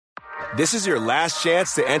This is your last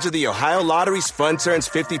chance to enter the Ohio Lottery's Fun Turns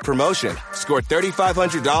 50 promotion. Score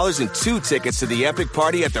 $3,500 and 2 tickets to the epic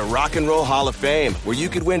party at the Rock and Roll Hall of Fame, where you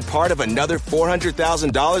could win part of another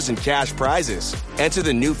 $400,000 in cash prizes. Enter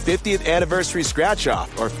the new 50th anniversary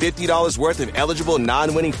scratch-off or $50 worth of eligible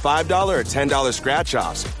non-winning $5 or $10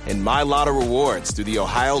 scratch-offs and My Lotto rewards through the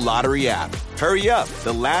Ohio Lottery app. Hurry up.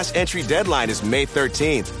 The last entry deadline is May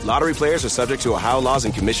 13th. Lottery players are subject to Ohio laws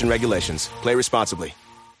and commission regulations. Play responsibly.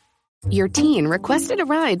 Your teen requested a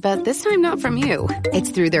ride, but this time not from you. It's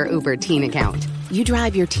through their Uber teen account. You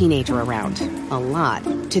drive your teenager around, a lot,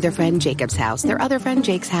 to their friend Jacob's house, their other friend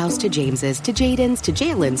Jake's house, to James's, to Jaden's, to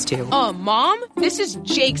Jalen's, to... Mom? This is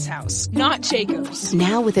Jake's house, not Jacob's.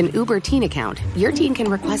 Now with an Uber teen account, your teen can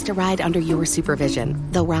request a ride under your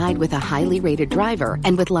supervision. They'll ride with a highly rated driver,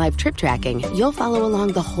 and with live trip tracking, you'll follow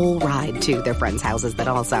along the whole ride to their friends' houses that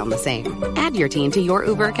all sound the same. Add your teen to your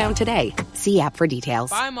Uber account today. See app for details.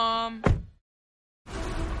 Bye, Mom.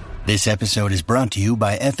 This episode is brought to you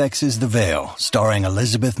by FX's The Veil, starring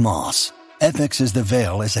Elizabeth Moss. FX's The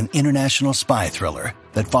Veil is an international spy thriller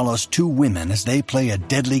that follows 2 women as they play a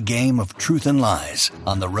deadly game of truth and lies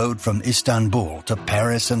on the road from Istanbul to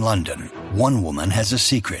Paris and London. One woman has a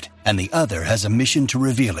secret, and the other has a mission to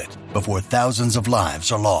reveal it before thousands of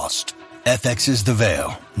lives are lost. FX's The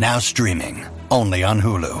Veil, now streaming, only on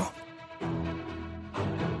Hulu.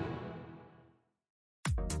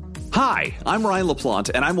 Hi, I'm Ryan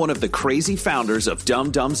LaPlante, and I'm one of the crazy founders of Dumb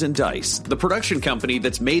Dumbs and Dice, the production company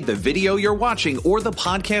that's made the video you're watching or the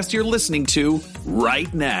podcast you're listening to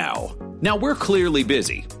right now. Now, we're clearly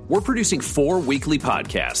busy. We're producing 4 weekly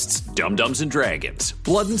podcasts, Dumb Dumbs and Dragons,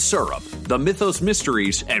 Blood and Syrup, The Mythos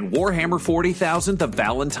Mysteries, and Warhammer 40,000, The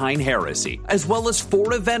Valentine Heresy, as well as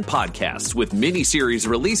 4 event podcasts with mini-series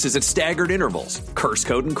releases at staggered intervals, Curse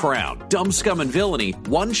Code and Crown, Dumb Scum and Villainy,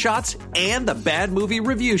 One-Shots, and the bad movie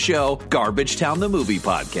review show, Garbage Town the Movie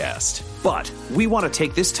Podcast. But we want to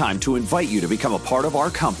take this time to invite you to become a part of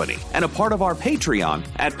our company and a part of our Patreon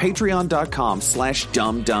at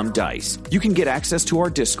patreon.com/dumbdumbdice. You can get access to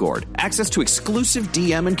our Discord, access to exclusive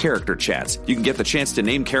DM and character chats. You can get the chance to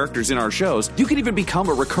name characters in our shows. You can even become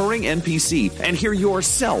a recurring NPC and hear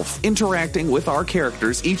yourself interacting with our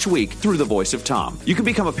characters each week through the voice of Tom. You can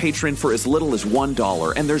become a patron for as little as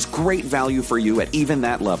 $1, and there's great value for you at even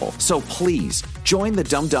that level. So please, join the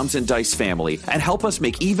Dumb Dumbs and Dice family and help us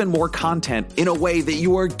make even more content in a way that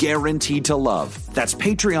you are guaranteed to love. That's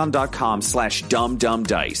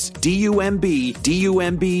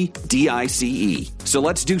patreon.com/dumbdumbdice. DUMBDICE. So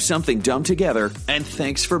let's do something dumb together, and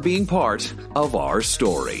thanks for being part of our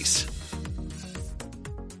stories.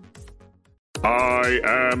 I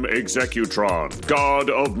am Executron, god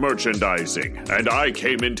of merchandising, and I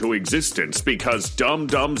came into existence because Dumb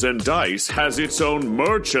Dumbs and Dice has its own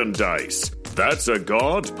merchandise. That's a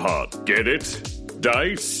god part, get it?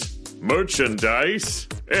 Dice? Merchandise?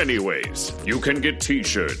 Anyways, you can get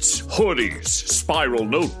t-shirts, hoodies, spiral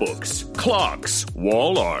notebooks, clocks,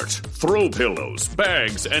 wall art, throw pillows,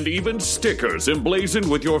 bags, and even stickers emblazoned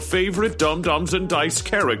with your favorite Dumb Dumbs and Dice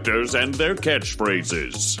characters and their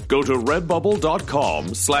catchphrases. Go to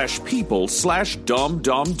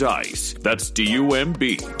redbubble.com/people/dumbdumbdice. That's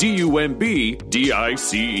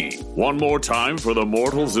DUMBDICE. One more time for the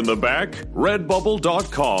mortals in the back.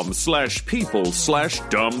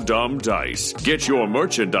 redbubble.com/people/dumbdumbdice. Get your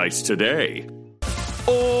merchandise today.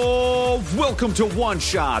 Oh, welcome to One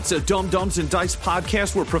Shots, a Dumb Dumbs and Dice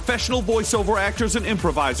podcast where professional voiceover actors and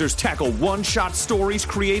improvisers tackle one-shot stories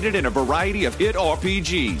created in a variety of hit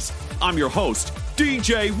RPGs. I'm your host,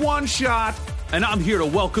 DJ One Shot, and I'm here to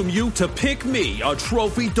welcome you to Pick Me, a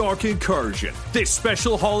Trophy Dark Incursion. This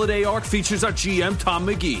special holiday arc features our GM, Tom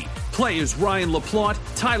McGee. Players Ryan LaPlante,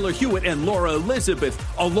 Tyler Hewitt, and Laura Elizabeth,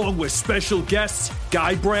 along with special guests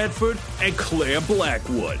Guy Bradford and Claire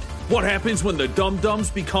Blackwood. What happens when the Dum Dums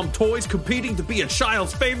become toys competing to be a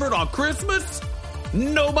child's favorite on Christmas?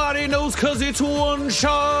 Nobody knows because it's One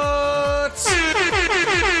Shots!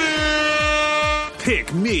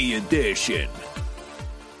 Pick Me Edition.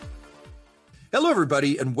 Hello,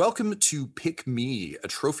 everybody, and welcome to Pick Me, a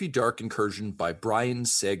Trophy Dark Incursion by Brian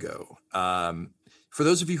Sego. For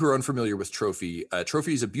those of you who are unfamiliar with Trophy,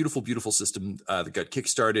 Trophy is a beautiful, beautiful system that got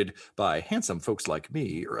kickstarted by handsome folks like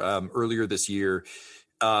me earlier this year.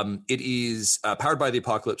 It is powered by the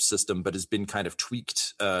Apocalypse system, but has been kind of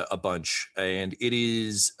tweaked a bunch. And it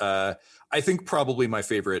is, I think, probably my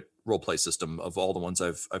favorite roleplay system of all the ones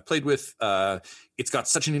I've played with. It's got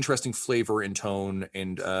such an interesting flavor and tone,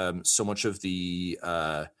 and so much of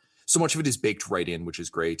it is baked right in, which is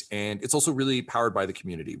great. And it's also really powered by the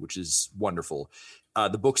community, which is wonderful.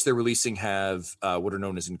 The books they're releasing have what are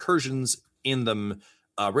known as incursions in them,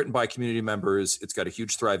 written by community members. It's got a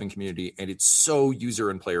huge thriving community, and it's so user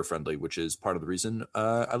and player friendly, which is part of the reason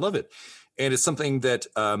I love it. And it's something that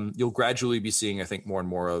you'll gradually be seeing, I think, more and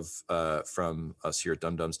more of from us here at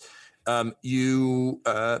Dum Dums. You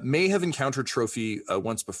may have encountered Trophy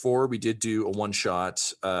once before. We did do a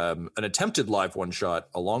one-shot, an attempted live one-shot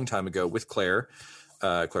a long time ago with Claire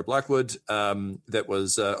Blackwood. That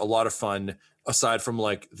was a lot of fun, aside from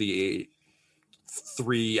like the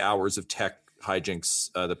 3 hours of tech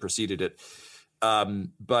hijinks that preceded it.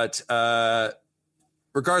 But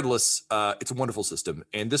regardless, it's a wonderful system.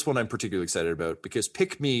 And this one I'm particularly excited about because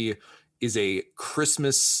Pick Me is a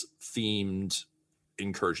Christmas-themed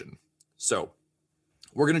incursion. So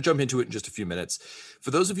we're going to jump into it in just a few minutes.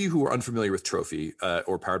 For those of you who are unfamiliar with Trophy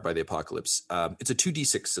or Powered by the Apocalypse, it's a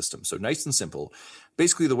 2d6 system, so nice and simple.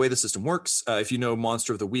 Basically, the way the system works, if you know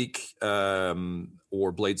Monster of the Week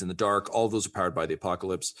or Blades in the Dark, all of those are powered by the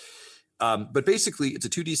Apocalypse. But basically, it's a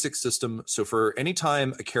 2d6 system. So for any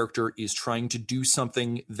time a character is trying to do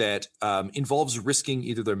something that involves risking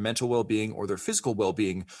either their mental well-being or their physical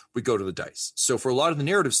well-being, we go to the dice. So for a lot of the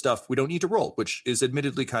narrative stuff, we don't need to roll, which is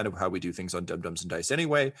admittedly kind of how we do things on Dum Dums and Dice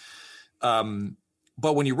anyway.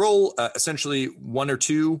 But when you roll, essentially 1 or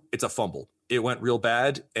 2, it's a fumble. It went real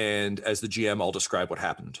bad. And as the GM, I'll describe what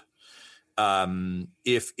happened.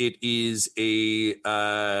 If it is a 3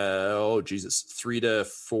 to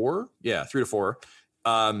 4, 3 to 4,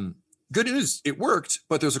 good news, it worked,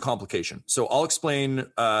 but there's a complication. So I'll explain,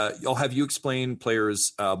 I'll have you explain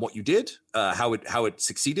players what you did, how it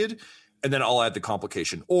succeeded, and then I'll add the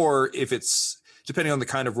complication. Or if it's depending on the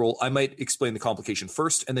kind of role, I might explain the complication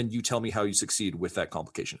first, and then you tell me how you succeed with that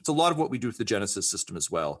complication. It's a lot of what we do with the Genesis system as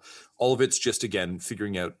well. All of it's just, again,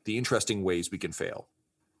 figuring out the interesting ways we can fail.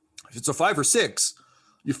 If it's a 5 or 6,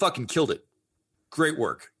 you fucking killed it. Great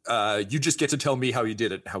work. You just get to tell me how you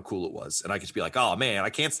did it, how cool it was. And I get to be like, oh man, I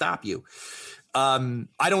can't stop you. I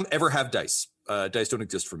don't ever have dice. Dice don't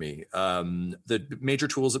exist for me. The major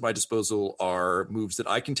tools at my disposal are moves that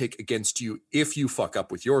I can take against you if you fuck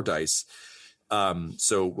up with your dice.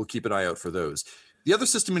 So we'll keep an eye out for those. The other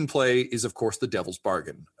system in play is, of course, the Devil's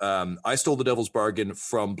Bargain. I stole the Devil's Bargain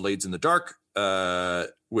from Blades in the Dark,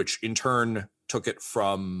 which in turn took it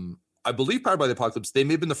from, I believe, Powered by the Apocalypse. They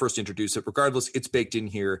may have been the first to introduce it. Regardless, it's baked in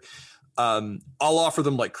here. I'll offer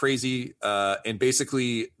them like crazy. And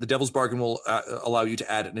basically, the Devil's Bargain will allow you to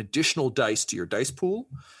add an additional dice to your dice pool,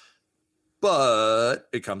 but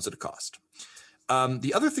it comes at a cost.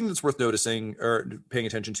 The other thing that's worth noticing or paying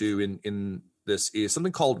attention to in this is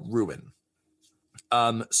something called Ruin.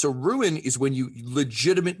 So Ruin is when you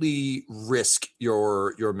legitimately risk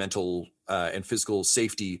your mental and physical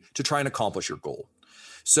safety to try and accomplish your goal.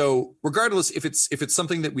 So regardless, if it's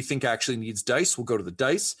something that we think actually needs dice, we'll go to the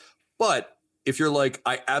dice. But if you're like,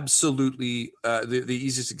 I absolutely, the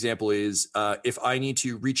easiest example is if I need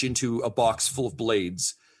to reach into a box full of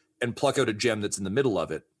blades and pluck out a gem that's in the middle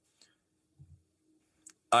of it,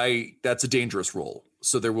 that's a dangerous roll.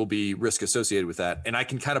 So there will be risk associated with that. And I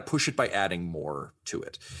can kind of push it by adding more to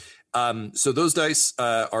it. So those dice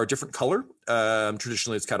are a different color.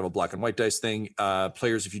 Traditionally, it's kind of a black and white dice thing.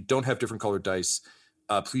 Players, if you don't have different colored dice,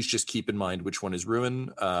 please just keep in mind which one is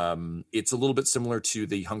Ruin. It's a little bit similar to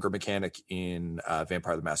the hunger mechanic in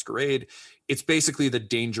Vampire the Masquerade. It's basically the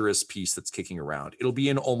dangerous piece that's kicking around. It'll be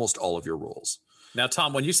in almost all of your rolls. Now,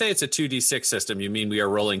 Tom, when you say it's a 2d6 system, you mean we are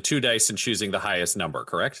rolling 2 dice and choosing the highest number,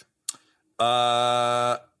 correct?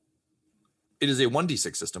 It is a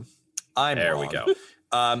 1d6 system. There we go.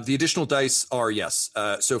 The additional dice are, yes.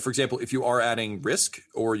 So, for example, if you are adding risk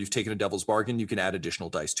or you've taken a Devil's Bargain, you can add additional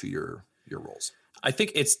dice to your rolls. I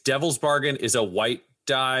think it's Devil's Bargain is a white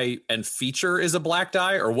die and feature is a black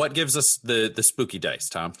die, or what gives us the spooky dice,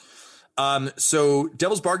 Tom? So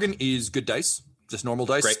Devil's Bargain is good dice, just normal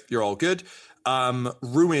dice. Great. You're all good.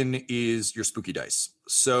 Ruin is your spooky dice.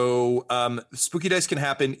 So spooky dice can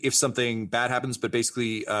happen if something bad happens, but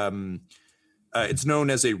basically it's known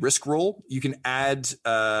as a risk roll. You can add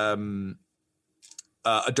a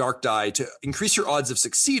dark die to increase your odds of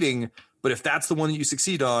succeeding, but if that's the one that you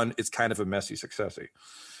succeed on, it's kind of a messy successy.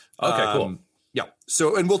 Okay, cool. Yeah.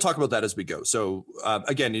 So, and we'll talk about that as we go. So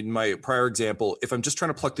again, in my prior example, if I'm just trying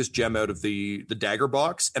to pluck this gem out of the dagger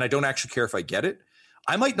box and I don't actually care if I get it,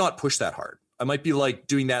 I might not push that hard. I might be like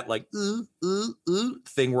doing that like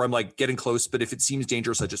thing where I'm like getting close, but if it seems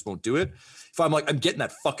dangerous, I just won't do it. If I'm like, I'm getting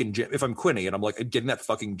that fucking gem, if I'm Quinny and I'm like, I'm getting that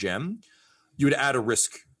fucking gem, you would add a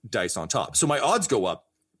risk dice on top. So my odds go up,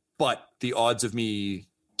 but the odds of me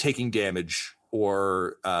taking damage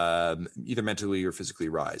or either mentally or physically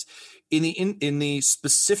rise. In the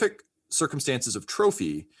specific circumstances of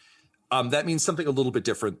Trophy, that means something a little bit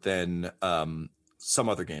different than some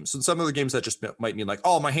other games. So in some other games that just might mean like,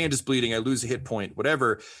 oh, my hand is bleeding, I lose a hit point,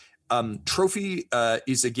 whatever. Trophy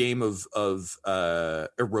is a game of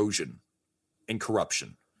erosion and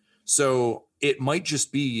corruption. So it might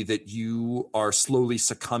just be that you are slowly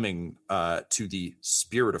succumbing to the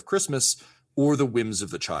spirit of Christmas or the whims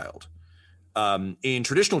of the child. In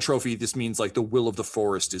traditional Trophy, this means like the will of the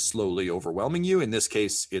forest is slowly overwhelming you. In this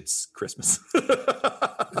case, it's Christmas.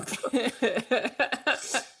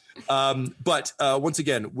 But once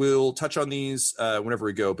again, we'll touch on these whenever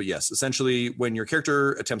we go. But yes, essentially, when your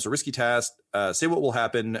character attempts a risky task, say what will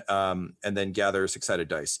happen, and then gather 6-sided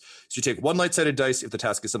dice. So you take one light-sided dice if the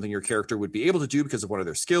task is something your character would be able to do because of one of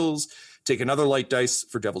their skills. Take another light dice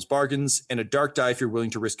for devil's bargains, and a dark die if you're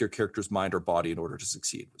willing to risk your character's mind or body in order to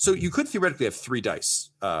succeed. So you could theoretically have 3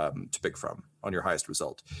 dice to pick from on your highest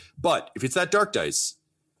result. But if it's that dark dice,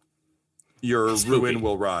 your ruin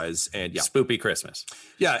will rise. And yeah, spoopy Christmas.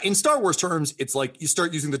 Yeah, in Star Wars terms, it's like you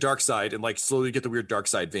start using the dark side and like slowly get the weird dark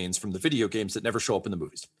side veins from the video games that never show up in the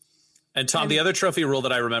movies. And Tom, the other Trophy rule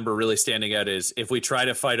that I remember really standing out is if we try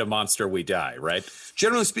to fight a monster, we die, right?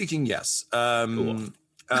 Generally speaking, yes. Cool.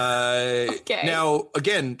 Okay. Now,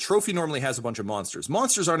 again, Trophy normally has a bunch of monsters.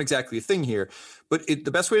 Monsters aren't exactly a thing here, but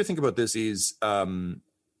the best way to think about this is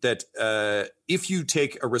that if you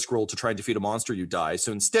take a risk roll to try and defeat a monster, you die.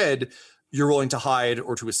 So instead, you're rolling to hide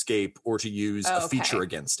or to escape or to use a feature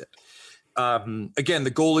against it. Again, the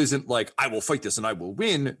goal isn't like, I will fight this and I will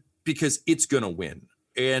win, because it's going to win.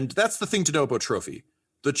 And that's the thing to know about Trophy.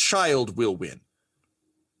 The child will win.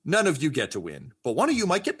 None of you get to win, but one of you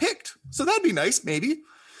might get picked. So that'd be nice, maybe.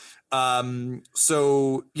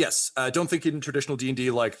 So yes, don't think in traditional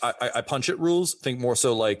D&D like I punch it rules. Think more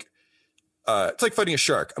so like it's like fighting a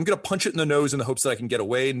shark. I'm going to punch it in the nose in the hopes that I can get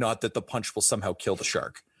away, not that the punch will somehow kill the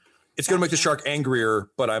shark. It's going to make the shark angrier,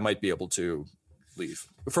 but I might be able to leave.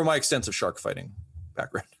 From my extensive shark fighting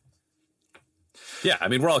background. Yeah, I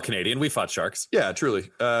mean, we're all Canadian. We fought sharks. Yeah, truly.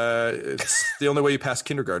 It's the only way you pass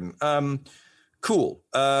kindergarten. Cool.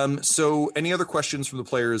 So any other questions from the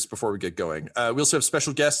players before we get going? We also have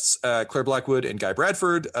special guests, Claire Blackwood and Guy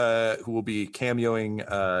Bradford, who will be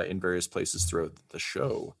cameoing in various places throughout the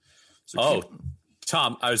show. So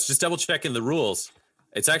Tom, I was just double checking the rules.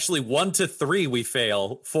 It's actually 1 to 3 we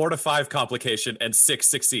fail, 4 to 5 complication, and 6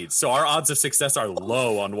 succeeds. So our odds of success are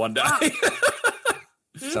low on one die.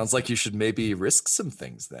 Sounds like you should maybe risk some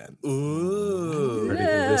things then. Ooh. Ready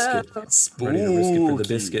to risk it. Spooky. Ready to risk it for the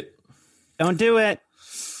biscuit. Don't do it.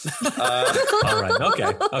 All right.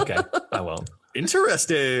 Okay. I won't.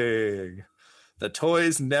 Interesting. The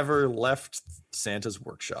toys never left Santa's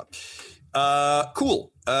workshop.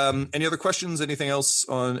 Cool. Any other questions? Anything else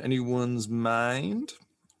on anyone's mind?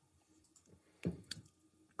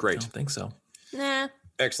 Great. I don't think so. Nah.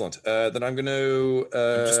 Excellent. Then I'm going to...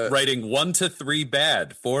 I'm just writing 1 to 3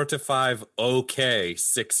 bad, 4 to 5 okay,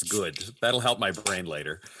 6 good. That'll help my brain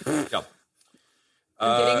later. Yeah.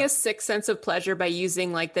 I'm getting a sick sense of pleasure by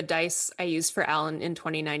using like the dice I used for Alan in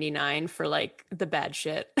 2099 for like the bad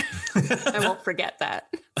shit. I won't forget that.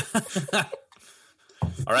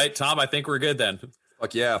 All right, Tom, I think we're good then.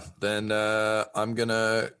 Fuck yeah. Then I'm going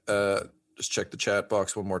to just check the chat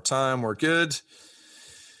box one more time. We're good.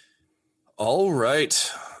 All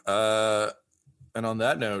right. And on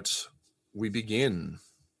that note, we begin.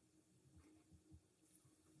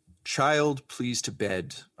 Child, please to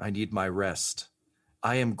bed. I need my rest.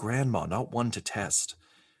 I am grandma, not one to test.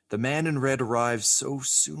 The man in red arrives so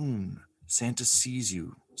soon. Santa sees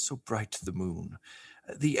you, so bright to the moon.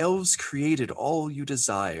 The elves created all you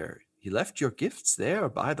desire. He left your gifts there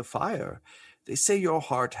by the fire. They say your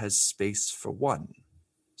heart has space for one.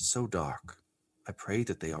 So dark, I pray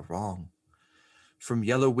that they are wrong. From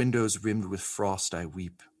yellow windows rimmed with frost I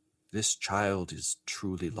weep. This child is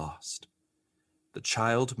truly lost. The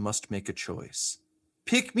child must make a choice.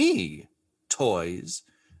 Pick me, toys.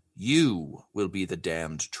 You will be the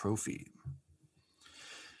damned trophy.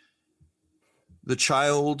 The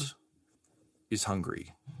child is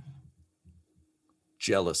hungry,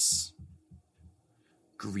 jealous,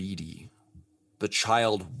 greedy. The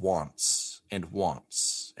child wants and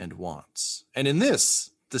wants and wants. And in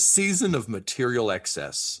this, the season of material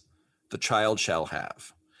excess, the child shall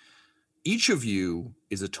have. Each of you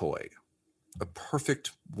is a toy, a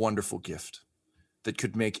perfect, wonderful gift that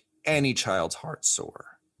could make any child's heart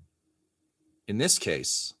soar. In this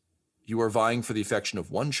case, you are vying for the affection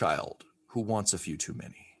of one child who wants a few too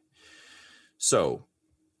many. So,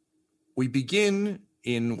 we begin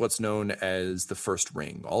in what's known as the first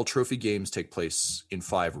ring. All trophy games take place in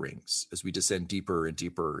 5 rings as we descend deeper and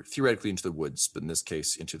deeper, theoretically into the woods, but in this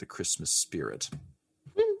case, into the Christmas spirit.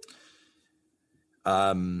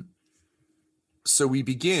 So we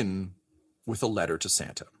begin with a letter to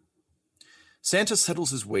Santa. Santa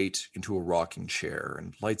settles his weight into a rocking chair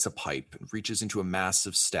and lights a pipe and reaches into a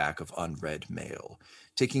massive stack of unread mail,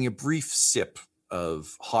 taking a brief sip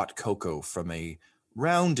of hot cocoa from a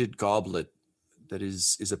rounded goblet that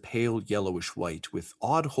is a pale yellowish white with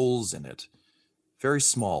odd holes in it. Very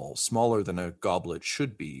small, smaller than a goblet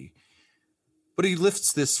should be. But he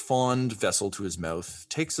lifts this fond vessel to his mouth,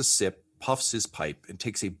 takes a sip, puffs his pipe, and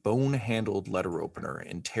takes a bone-handled letter opener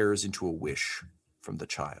and tears into a wish from the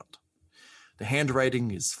child. The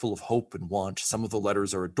handwriting is full of hope and want. Some of the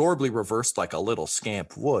letters are adorably reversed like a little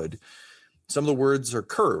scamp would. Some of the words are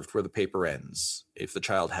curved where the paper ends, if the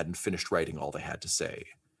child hadn't finished writing all they had to say.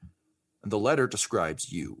 And the letter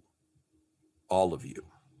describes you. All of you.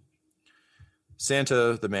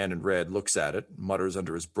 Santa, the man in red, looks at it, mutters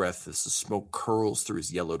under his breath as the smoke curls through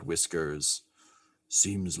his yellowed whiskers.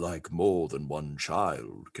 Seems like more than one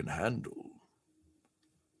child can handle.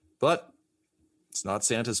 But it's not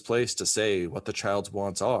Santa's place to say what the child's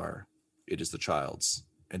wants are. It is the child's,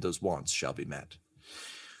 and those wants shall be met.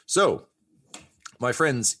 So, my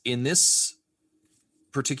friends, in this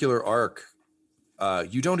particular arc,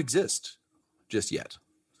 you don't exist just yet.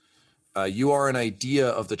 You are an idea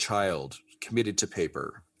of the child committed to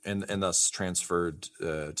paper and thus transferred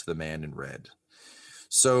to the man in red.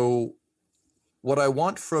 So what I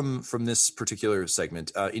want from this particular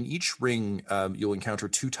segment, in each ring, you'll encounter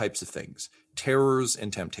two types of things: terrors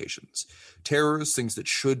and temptations. Terrors, things that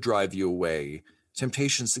should drive you away.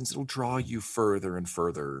 Temptations, things that will draw you further and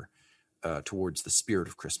further towards the spirit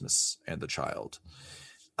of Christmas and the child.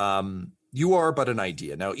 You are but an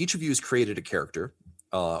idea. Now, each of you has created a character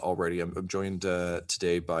already. I'm joined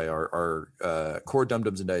today by our core Dum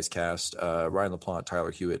Dums and Dice cast, Ryan LaPlante,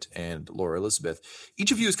 Tyler Hewitt, and Laura Elizabeth.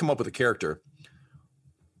 Each of you has come up with a character,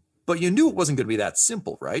 but you knew it wasn't going to be that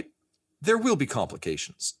simple, right? There will be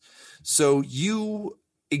complications. So you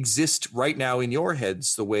exist right now in your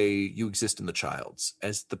heads the way you exist in the child's,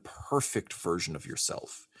 as the perfect version of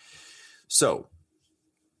yourself. So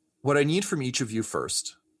what I need from each of you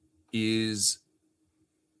first is,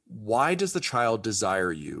 why does the child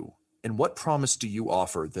desire you, and what promise do you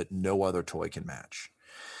offer that no other toy can match?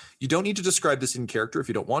 You don't need to describe this in character if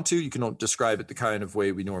you don't want to. You can describe it the kind of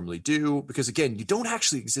way we normally do, because again, you don't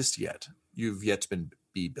actually exist yet. You've yet to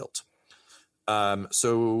be built.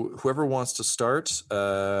 So whoever wants to start,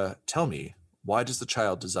 tell me, why does the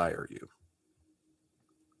child desire you?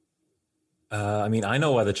 I mean, I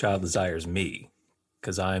know why the child desires me,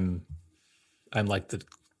 because I'm like the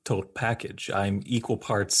total package. I'm equal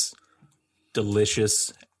parts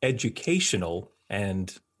delicious, educational,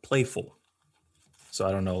 and playful. So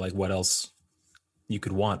I don't know, like, what else you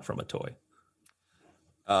could want from a toy.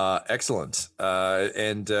 Excellent.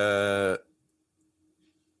 And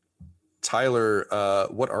Tyler,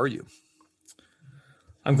 what are you?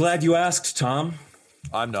 I'm glad you asked, Tom.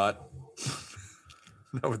 I'm not.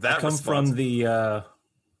 No, that I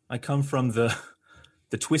come from the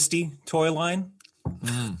Twisty toy line.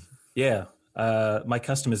 Yeah. My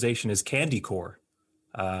customization is candy core.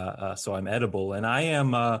 So I'm edible. And I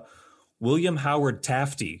am William Howard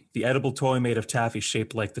Taffy, the edible toy made of taffy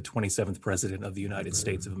shaped like the 27th president of the United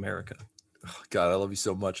States of America. Oh, God, I love you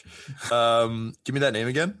so much. Give me that name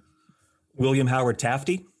again. William Howard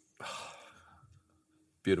Taffy.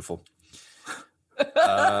 Beautiful.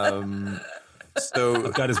 So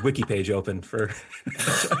I've got his wiki page open for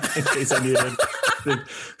in case I need it.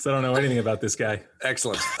 So I don't know anything about this guy.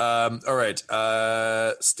 Excellent. All right.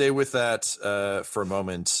 Stay with that for a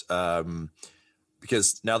moment,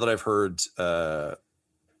 because now that I've heard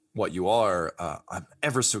what you are, I'm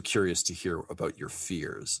ever so curious to hear about your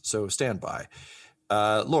fears. So stand by.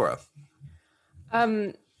 Laura.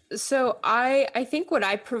 So I think what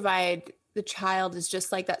I provide the child is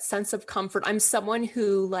just like that sense of comfort. I'm someone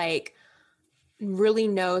who like really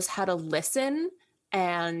knows how to listen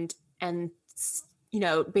and you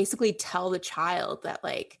know, basically tell the child that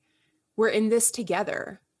like, we're in this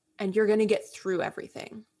together and you're going to get through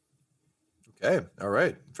everything. Okay. All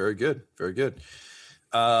right. Very good. Very good.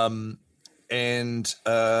 And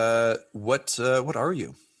what are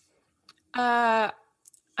you? I'm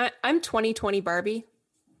 2020 Barbie.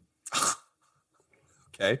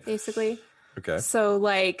 Okay. Basically. Okay. So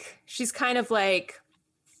like, she's kind of like,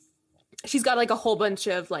 she's got like a whole bunch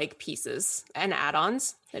of like pieces and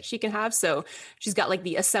add-ons that she can have. So she's got like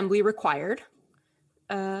the assembly required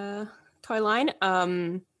toy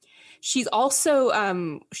line. She's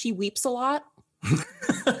also she weeps a lot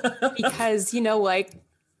because, you know, like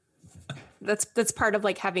that's part of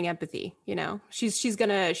like having empathy, you know. She's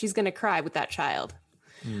gonna cry with that child.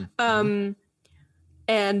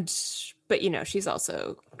 but she's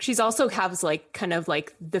also has like kind of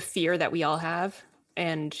like the fear that we all have,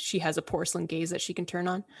 and she has a porcelain gaze that she can turn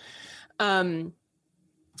on.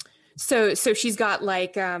 So she's got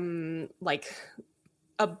like a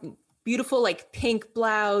beautiful like pink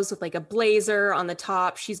blouse with like a blazer on the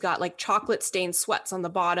top. She's got like chocolate stained sweats on the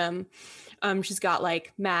bottom. She's got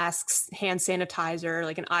like masks, hand sanitizer,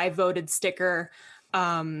 like an I voted sticker.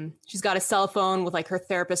 She's got a cell phone with like her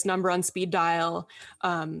therapist number on speed dial.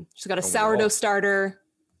 She's got a sourdough starter.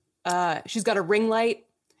 She's got a ring light,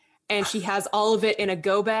 and she has all of it in a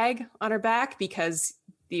go bag on her back because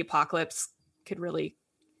the apocalypse could really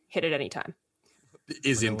hit at any time.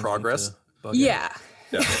 Is in progress. Yeah.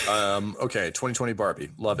 Okay. 2020 Barbie.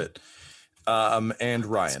 Love it. And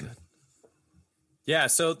Ryan. Yeah.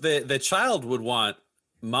 So the child would want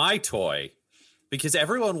my toy because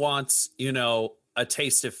everyone wants, a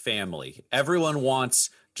taste of family. Everyone wants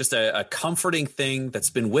just a comforting thing that's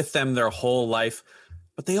been with them their whole life,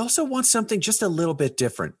 but they also want something just a little bit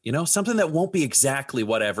different, something that won't be exactly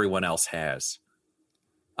what everyone else has.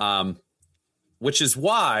 Which is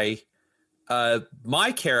why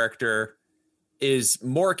my character is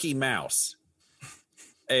Morky Mouse,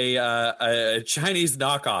 a Chinese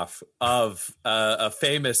knockoff of a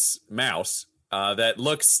famous mouse that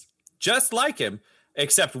looks just like him,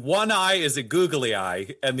 except one eye is a googly eye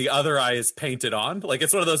and the other eye is painted on. Like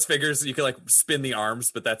it's one of those figures you can like spin the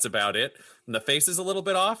arms, but that's about it. And the face is a little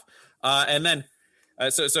bit off. And then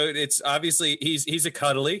so it's obviously he's a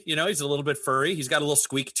cuddly, he's a little bit furry. He's got a little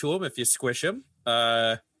squeak to him if you squish him.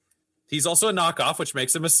 He's also a knockoff, which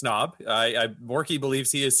makes him a snob. Morky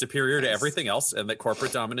believes he is superior to everything else and that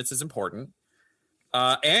corporate dominance is important.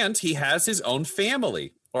 And he has his own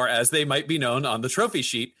family, or as they might be known on the trophy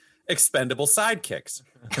sheet, expendable sidekicks.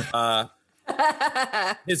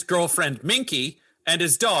 His girlfriend, Minky, and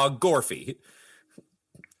his dog, Gorfy.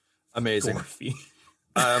 Amazing. Gorfy.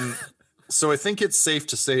 So I think it's safe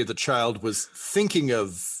to say the child was thinking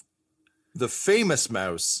of the famous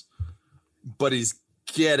mouse, but he's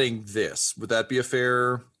getting this. Would that be a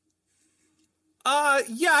fair?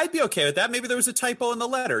 Yeah, I'd be okay with that. Maybe there was a typo in the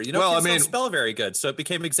letter. Kids don't spell very good, so it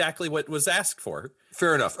became exactly what was asked for.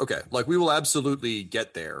 Fair enough. Okay, like we will absolutely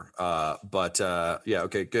get there. But yeah,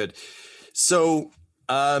 okay, good. So,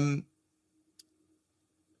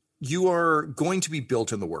 you are going to be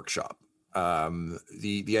built in the workshop.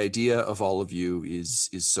 The idea of all of you is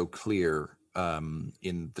so clear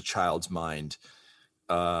in the child's mind.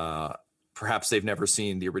 Perhaps they've never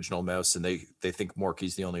seen the original mouse and they think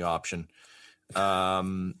Morky's the only option.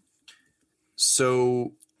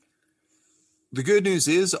 So the good news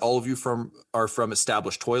is all of you are from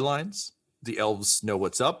established toy lines. The elves know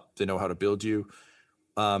what's up. They know how to build you.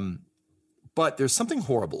 But there's something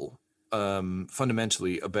horrible,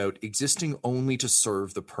 fundamentally, about existing only to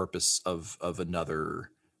serve the purpose of another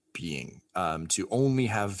being, to only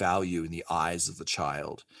have value in the eyes of the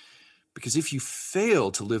child. Because if you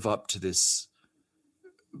fail to live up to this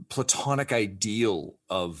platonic ideal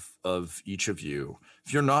of each of you,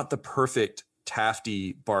 if you're not the perfect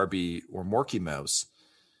Tafty, Barbie, or Morky Mouse,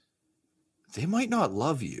 they might not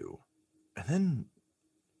love you. And then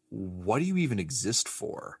what do you even exist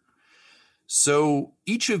for? So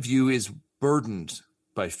each of you is burdened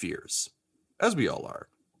by fears, as we all are.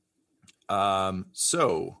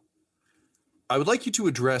 So I would like you to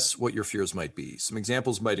address what your fears might be. Some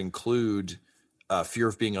examples might include fear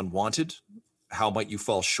of being unwanted. How might you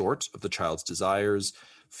fall short of the child's desires?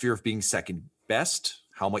 Fear of being second best.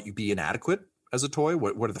 How might you be inadequate as a toy?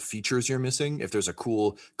 What are the features you're missing? If there's a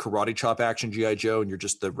cool karate chop action G.I. Joe and you're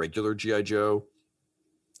just the regular G.I. Joe,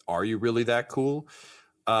 are you really that cool?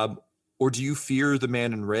 Or do you fear the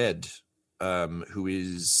man in red, who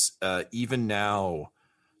is even now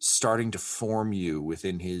starting to form you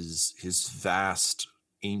within his vast,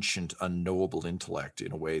 ancient, unknowable intellect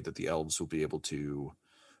in a way that the elves will be able to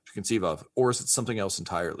conceive of? Or is it something else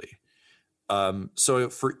entirely? So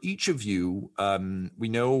for each of you, we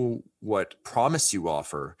know what promise you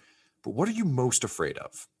offer, but what are you most afraid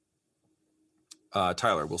of?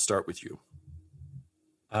 Tyler, we'll start with you.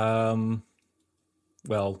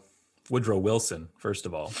 Well, Woodrow Wilson, first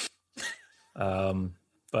of all.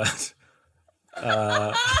 But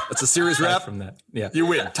that's a serious wrap from that. Yeah, you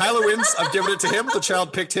win. Tyler wins. I've given it to him. The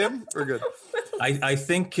child picked him. We're good. I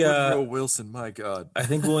think Woodrow Wilson. My God. I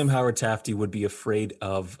think William Howard Taft would be afraid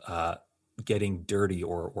of getting dirty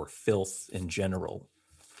or filth in general,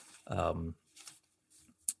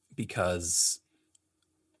 because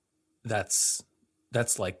that's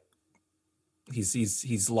like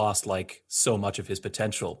he's lost like so much of his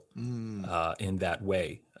potential in that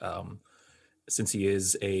way. since he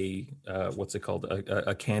is a what's it called,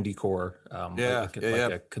 a candy core,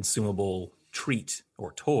 a consumable treat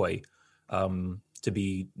or toy, to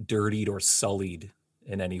be dirtied or sullied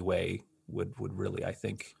in any way would really, I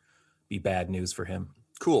think, be bad news for him.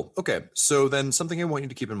 Cool. Okay. So then something I want you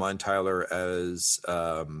to keep in mind, Tyler, as we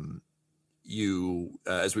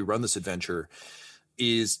run this adventure,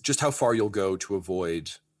 is just how far you'll go to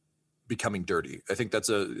avoid becoming dirty. I think that's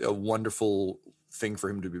a wonderful thing for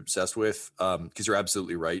him to be obsessed with, because you're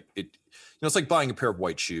absolutely right. It's like buying a pair of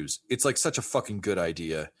white shoes. It's like such a fucking good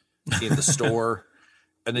idea in the store.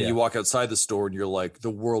 And then you walk outside the store and you're like,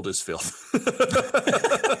 the world is filth.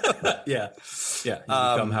 Yeah. You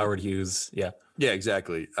become Howard Hughes. Yeah. Yeah,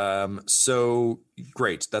 exactly. So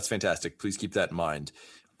great. That's fantastic. Please keep that in mind.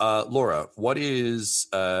 Laura, what is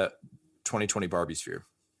 2020 Barbie sphere?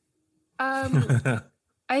 I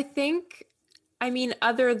think,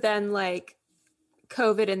 other than like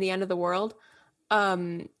COVID and the end of the world,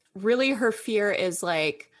 really her fear is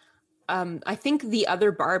like, I think the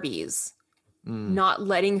other Barbies not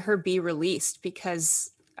letting her be released,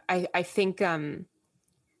 because I think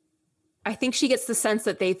she gets the sense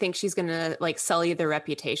that they think she's going to like sully the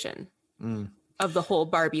reputation of the whole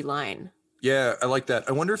Barbie line. Yeah, I like that.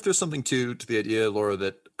 I wonder if there's something to the idea, Laura,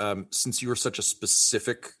 that since you are such a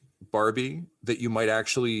specific Barbie, that you might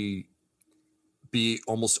actually be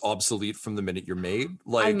almost obsolete from the minute you're made.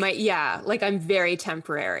 Like I might, like I'm very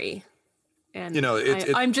temporary, and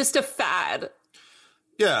I'm just a fad.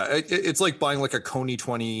 Yeah, it's like buying like a Coney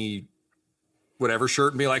 20 whatever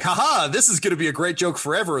shirt and being like, haha, this is going to be a great joke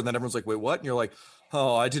forever. And then everyone's like, wait, what? And you're like,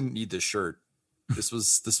 oh, I didn't need this shirt. This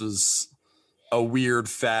was a weird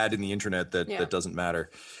fad in the internet that doesn't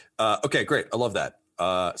matter. Okay, great. I love that.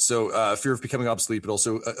 So fear of becoming obsolete, but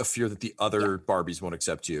also a fear that the other Barbies won't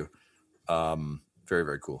accept you. Very,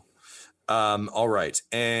 very cool. All right.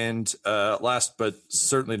 And last, but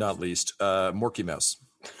certainly not least, Morky Mouse.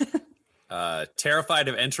 Terrified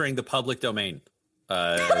of entering the public domain.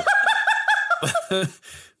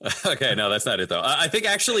 Okay, no, that's not it though. I think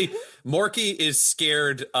actually Morky is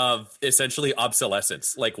scared of essentially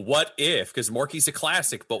obsolescence. Like, what if, because Morky's a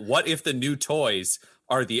classic, but what if the new toys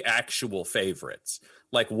are the actual favorites?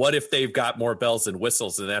 Like, what if they've got more bells and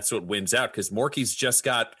whistles and that's what wins out? Because Morky's just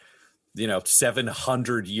got,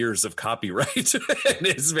 700 years of copyright and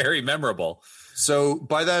is very memorable. So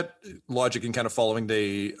by that logic and kind of following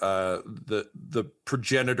the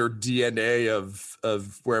progenitor DNA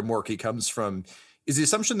of where Morky comes from, is the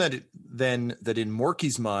assumption that that in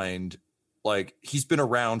Morky's mind, like, he's been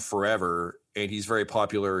around forever and he's very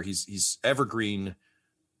popular. He's evergreen,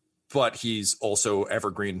 but he's also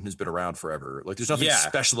evergreen and has been around forever. Like, there's nothing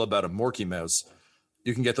special about a Morky Mouse.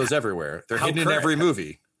 You can get those everywhere. They're hidden in every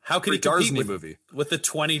movie. How can he compete with the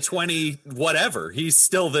 2020 whatever? He's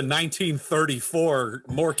still the 1934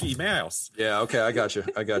 Morky Mouse. Yeah, okay, I got you.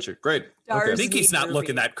 Great. Okay. I think he's not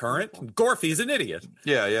looking that current. Gorfy's an idiot.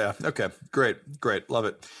 Yeah. Okay, great. Love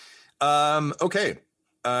it. Okay.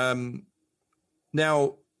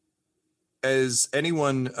 Now, as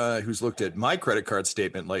anyone who's looked at my credit card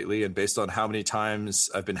statement lately, and based on how many times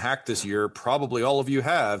I've been hacked this year, probably all of you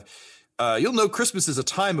have, you'll know Christmas is a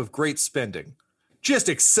time of great spending. Just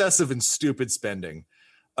excessive and stupid spending.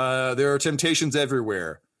 There are temptations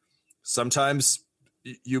everywhere. Sometimes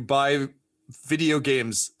you buy video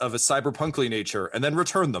games of a cyberpunkly nature and then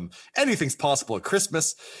return them. Anything's possible at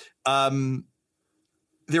Christmas.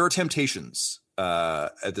 There are temptations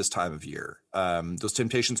at this time of year. Those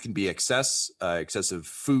temptations can be excessive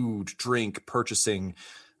food, drink, purchasing,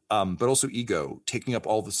 but also ego, taking up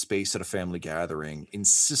all the space at a family gathering,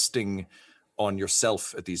 insisting on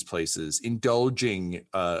yourself at these places, indulging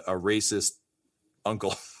a racist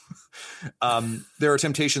uncle. There are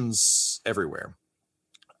temptations everywhere.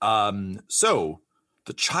 So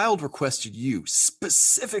the child requested you,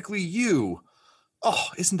 specifically you. Oh,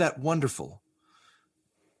 isn't that wonderful?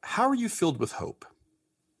 How are you filled with hope?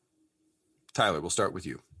 Tyler, we'll start with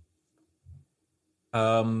you.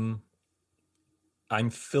 I'm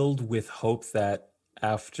filled with hope that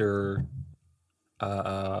after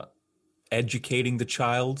educating the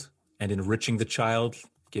child and enriching the child,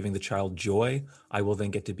 giving the child joy, I will then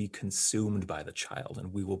get to be consumed by the child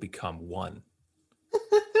and we will become one.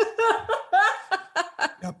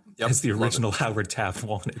 Yep. As the original Howard Taft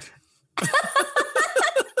wanted.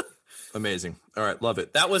 Amazing. All right, love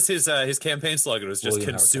it. That was his campaign slogan, was just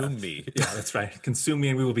William consume me. Yeah, that's right. Consume me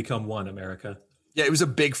and we will become one, America. Yeah, it was a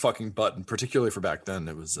big fucking button, particularly for back then.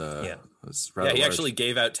 It was it was rather he large. actually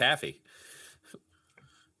gave out taffy.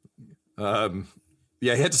 He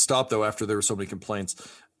had to stop though after there were so many complaints.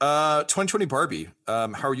 2020 Barbie,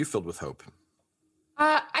 how are you filled with hope?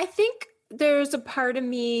 I think there's a part of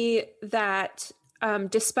me that,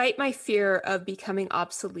 despite my fear of becoming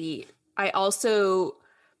obsolete, I also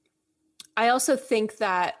think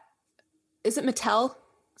that, is it Mattel?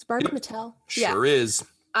 Is Barbie Mattel? Sure is.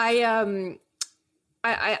 I'm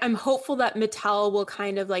hopeful that Mattel will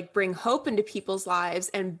kind of like bring hope into people's lives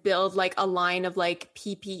and build like a line of like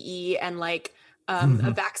PPE and like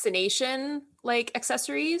a vaccination like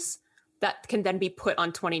accessories that can then be put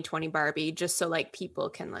on 2020 Barbie, just so like people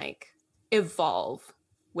can like evolve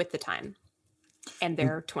with the time and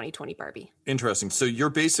their 2020 Barbie. Interesting. So you're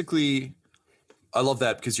basically, I love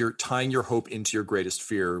that, because you're tying your hope into your greatest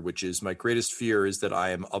fear, which is, my greatest fear is that I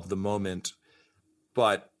am of the moment,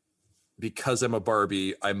 but because I'm a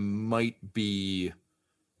Barbie, I might be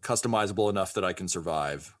customizable enough that I can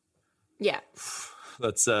survive. Yeah.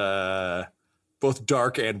 That's both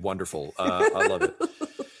dark and wonderful. I love it.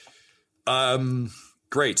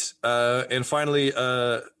 Great. And finally,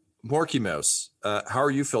 Morky Mouse, how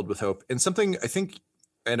are you filled with hope? And something I think,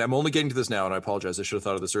 and I'm only getting to this now, and I apologize, I should have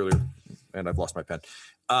thought of this earlier, and I've lost my pen.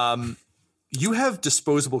 You have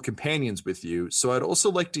disposable companions with you, so I'd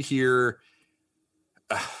also like to hear,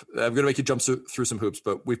 I'm going to make you jump through some hoops,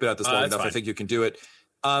 but we've been at this long enough. Fine. I think you can do it.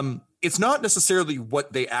 It's not necessarily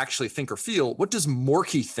what they actually think or feel. What does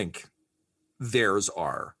Morky think theirs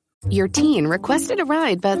are? Your teen requested a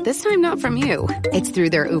ride, but this time not from you. It's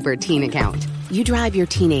through their Uber teen account. You drive your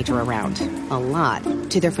teenager around, a lot,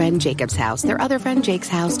 to their friend Jacob's house, their other friend Jake's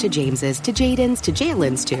house, to James's, to Jaden's, to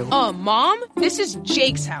Jalen's, to... Mom, this is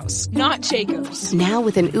Jake's house, not Jacob's. Now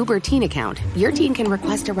with an Uber teen account, your teen can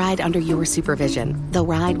request a ride under your supervision. They'll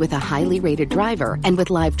ride with a highly rated driver, and with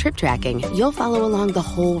live trip tracking, you'll follow along the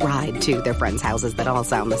whole ride to their friends' houses that all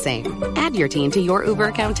sound the same. Add your teen to your Uber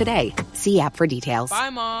account today. See app for details.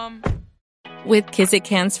 Bye, Mom. With Kizik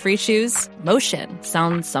hands-free shoes, motion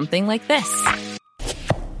sounds something like this.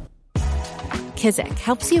 Kizik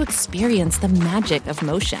helps you experience the magic of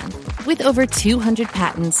motion. With over 200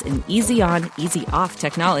 patents and easy-on, easy-off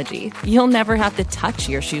technology, you'll never have to touch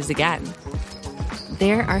your shoes again.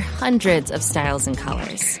 There are hundreds of styles and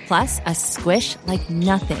colors, plus a squish like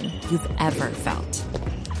nothing you've ever felt.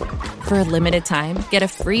 For a limited time, get a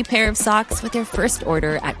free pair of socks with your first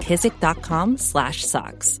order at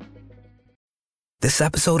kizik.com/socks. This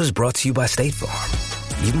episode is brought to you by State Farm.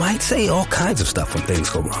 You might say all kinds of stuff when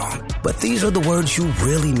things go wrong, but these are the words you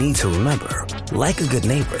really need to remember. Like a good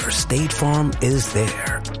neighbor, State Farm is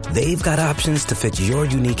there. They've got options to fit your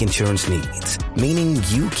unique insurance needs, meaning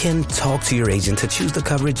you can talk to your agent to choose the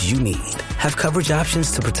coverage you need, have coverage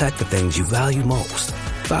options to protect the things you value most,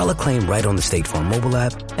 file a claim right on the State Farm mobile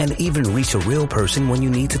app, and even reach a real person when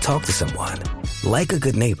you need to talk to someone. Like a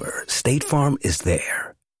good neighbor, State Farm is there.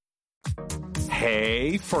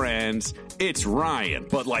 Hey, friends, it's Ryan,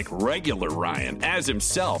 but like regular Ryan, as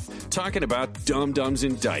himself, talking about Dumb Dumbs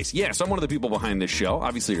and Dice. Yes, I'm one of the people behind this show.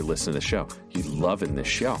 Obviously, you're listening to the show. You're loving this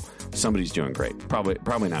show. Somebody's doing great.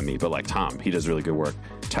 Probably not me, but like Tom, he does really good work.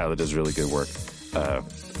 Tyler does really good work.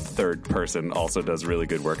 Third person also does really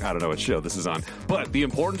good work. I don't know what show this is on. But the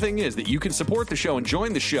important thing is that you can support the show and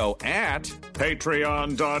join the show at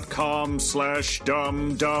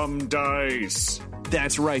patreon.com/dumbdumbdice.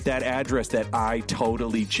 That's right, that address that I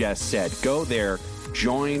totally just said. Go there,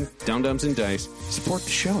 join Dumb Dumbs and Dice, support the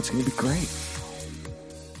show. It's going to be great.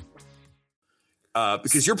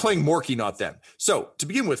 Because you're playing Morky, not them. So, to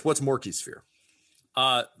begin with, what's Morky's fear?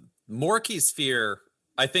 Morky's fear,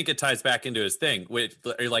 I think it ties back into his thing. Which,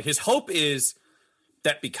 like, his hope is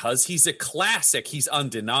that because he's a classic, he's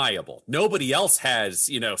undeniable. Nobody else has,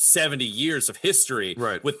 70 years of history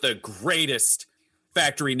with the greatest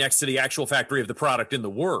factory next to the actual factory of the product in the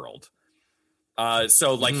world.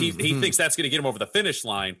 So like he thinks that's going to get him over the finish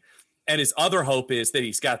line. And his other hope is that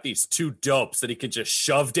he's got these two dopes that he can just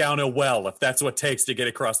shove down a well if that's what it takes to get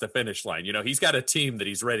across the finish line. He's got a team that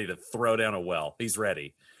he's ready to throw down a well. He's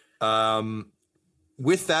ready.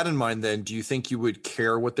 With that in mind, then, do you think you would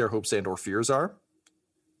care what their hopes and or fears are?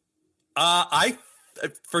 I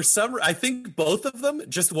think both of them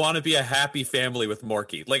just want to be a happy family with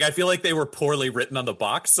Morky. Like, I feel like they were poorly written on the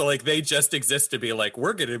box. So like they just exist to be like,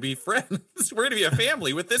 we're going to be friends. We're going to be a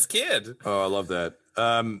family with this kid. Oh, I love that.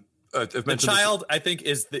 The child, I think,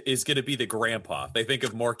 is going to be the grandpa. They think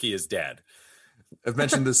of Morky as dad. I've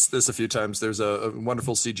mentioned this a few times. There's a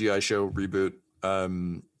wonderful CGI show reboot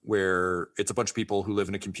where it's a bunch of people who live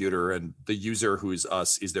in a computer, and the user, who is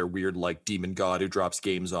us, is their weird like demon god who drops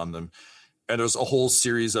games on them. And there's a whole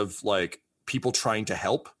series of like people trying to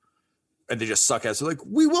help, and they just suck ass. They're like,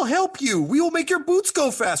 we will help you. We will make your boots go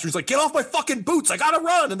faster. He's like, get off my fucking boots. I got to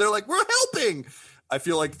run. And they're like, we're helping. I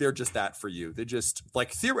feel like they're just that for you. They just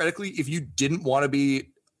like, theoretically, if you didn't want to be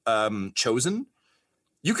chosen,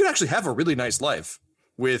 you could actually have a really nice life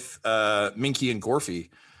with Minky and Gorfy.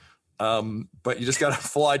 But you just got to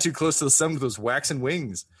fly too close to the sun with those waxen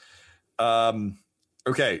wings.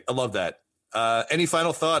 Okay, I love that. Any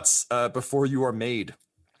final thoughts before you are made?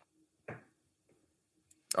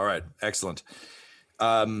 All right, excellent.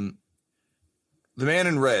 The man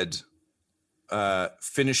in red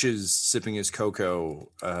finishes sipping his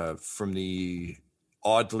cocoa from the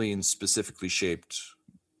oddly and specifically shaped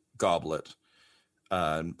goblet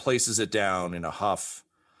and places it down in a huff,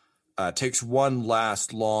 takes one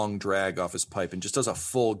last long drag off his pipe and just does a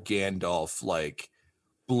full Gandalf, like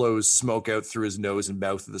blows smoke out through his nose and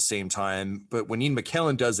mouth at the same time. But when Ian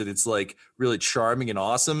McKellen does it, it's like really charming and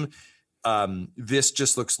awesome. This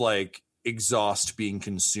just looks like exhaust being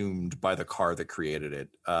consumed by the car that created it.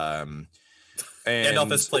 And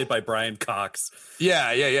Gandalf is played by Brian Cox.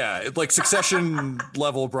 Yeah. It's like Succession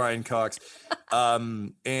level Brian Cox.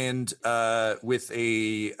 And with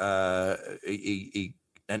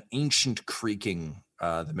an ancient creaking,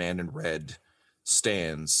 the man in red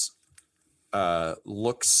stands,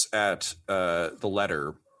 looks at the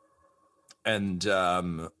letter, and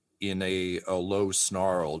in a low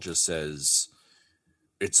snarl just says,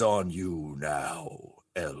 "It's on you now,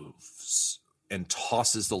 elves," and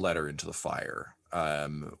tosses the letter into the fire,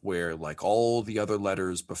 where, like all the other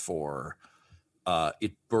letters before,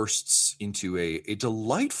 it bursts into a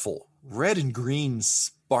delightful red and green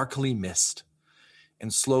sparkly mist.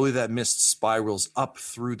 And slowly that mist spirals up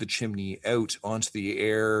through the chimney, out onto the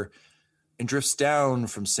air, and drifts down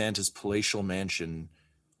from Santa's palatial mansion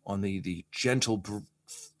on the gentle,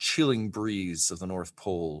 chilling breeze of the North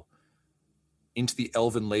Pole into the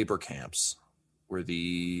elven labor camps, where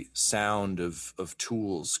the sound of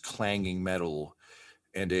tools clanging metal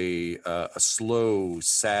and a slow,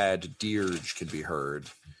 sad dirge can be heard.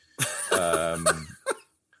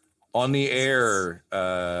 On the air,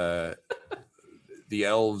 the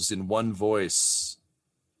elves in one voice,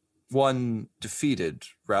 one defeated,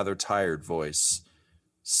 rather tired voice,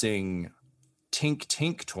 sing, "Tink,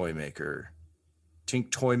 tink, toy maker. Tink,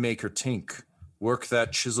 toy maker, tink. Work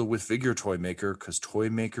that chisel with vigor, toy maker, 'cause toy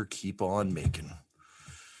maker keep on making."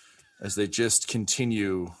 As they just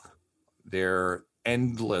continue their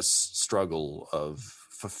endless struggle of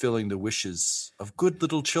fulfilling the wishes of good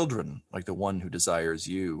little children, like the one who desires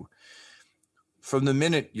you. From the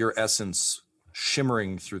minute your essence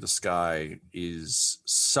shimmering through the sky is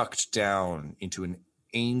sucked down into an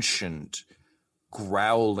ancient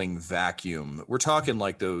growling vacuum. We're talking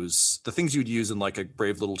like the things you'd use in like a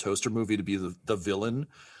Brave Little Toaster movie to be the villain.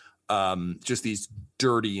 Just these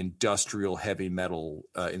dirty industrial heavy metal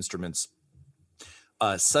instruments.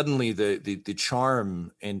 Suddenly the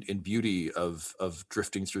charm and beauty of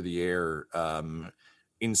drifting through the air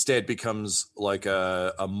instead becomes like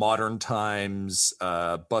a modern times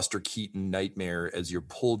Buster Keaton nightmare as you're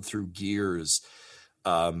pulled through gears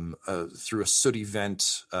through a sooty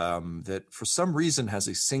vent that for some reason has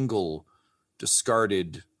a single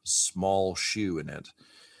discarded small shoe in it,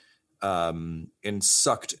 and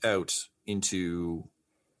sucked out into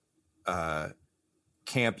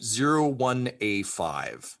Camp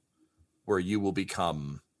 01A5, where you will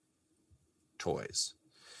become toys.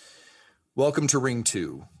 Welcome to Ring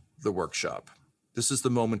 2, the workshop. This is the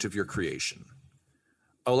moment of your creation.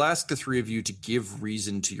 I'll ask the three of you to give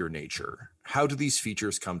reason to your nature. How do these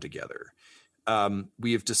features come together?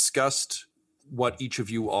 We have discussed what each of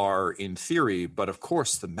you are in theory, but of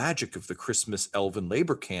course the magic of the Christmas elven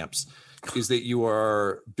labor camps is that you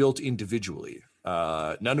are built individually.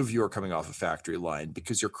 None of you are coming off a factory line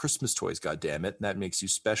because you're Christmas toys, goddammit, and that makes you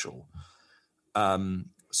special.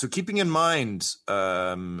 So keeping in mind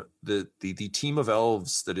the team of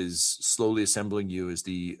elves that is slowly assembling you as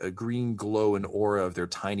the green glow and aura of their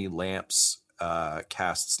tiny lamps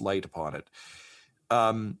casts light upon it,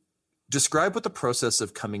 describe what the process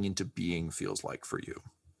of coming into being feels like for you.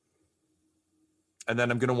 And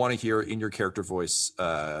then I'm going to want to hear in your character voice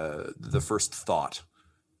the first thought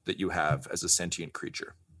that you have as a sentient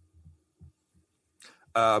creature.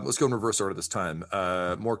 Let's go in reverse order this time.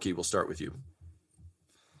 Morky, we'll start with you.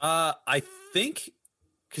 I think,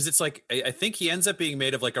 because it's like, I think he ends up being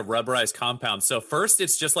made of like a rubberized compound. So first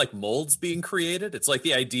it's just like molds being created. It's like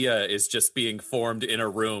the idea is just being formed in a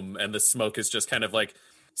room and the smoke is just kind of like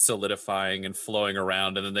solidifying and flowing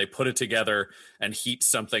around. And then they put it together and heat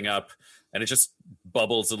something up and it just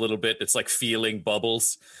bubbles a little bit. It's like feeling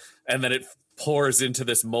bubbles. And then it pours into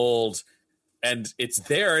this mold and it's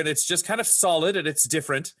there and it's just kind of solid and it's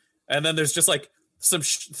different. And then there's just like some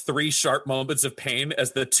three sharp moments of pain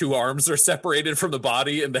as the two arms are separated from the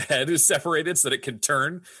body and the head is separated so that it can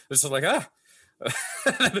turn. It's just like,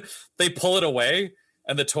 They pull it away,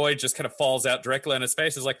 and the toy just kind of falls out directly on his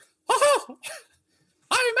face. It's like, oh,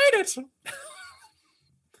 I made it.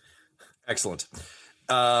 Excellent.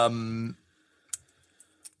 I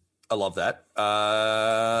love that.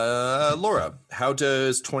 Laura, how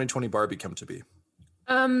does 2020 Barbie come to be?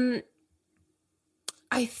 I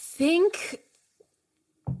think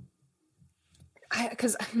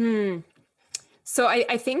So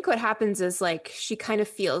I think what happens is like she kind of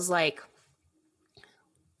feels like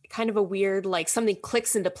kind of a weird, like something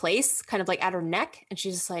clicks into place, kind of like at her neck, and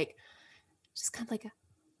she's just kind of like,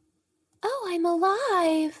 oh, I'm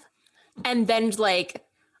alive. And then like,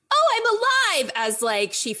 oh, I'm alive, as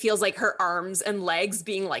like she feels like her arms and legs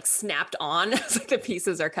being like snapped on as like the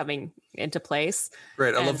pieces are coming into place.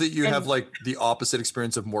 Right. I love that you have like the opposite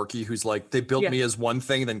experience of Morky, who's like, they built me as one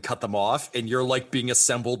thing, then cut them off, and you're like being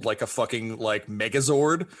assembled like a fucking like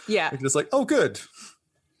Megazord. Yeah. You're just like, oh, good.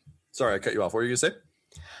 Sorry, I cut you off. What were you gonna say?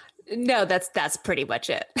 No, that's pretty much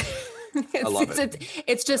it. I love it.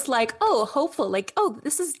 It's just like, oh, hopeful, like, oh,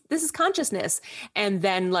 this is consciousness, and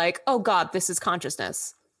then like, oh God, this is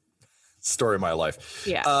consciousness. Story of my life.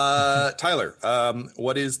 Yeah. Tyler,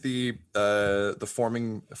 what is the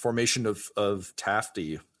formation of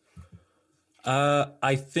Tafty?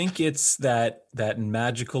 I think it's that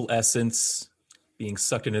magical essence being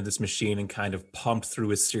sucked into this machine and kind of pumped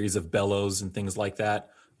through a series of bellows and things like that,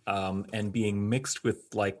 and being mixed with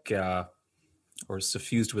like or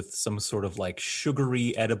suffused with some sort of like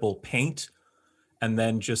sugary edible paint, and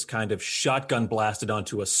then just kind of shotgun blasted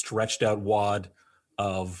onto a stretched out wad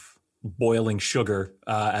of boiling sugar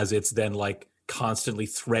as it's then like constantly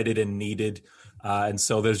threaded and kneaded. And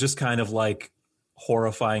so there's just kind of like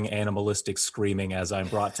horrifying animalistic screaming as I'm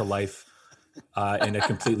brought to life in a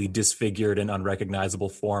completely disfigured and unrecognizable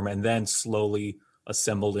form, and then slowly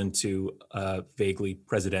assembled into a vaguely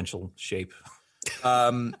presidential shape.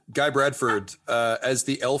 Guy Bradford, as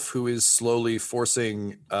the elf who is slowly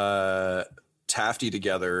forcing Tafty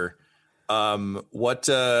together, what's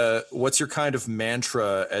your kind of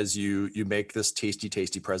mantra as you make this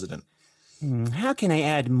tasty president? How can I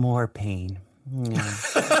add more pain?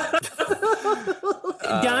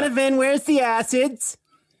 Donovan, where's the acids?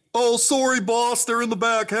 Oh, sorry, boss. They're in the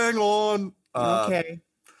back. Hang on. Okay.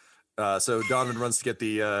 So Donovan runs to get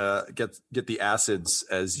the acids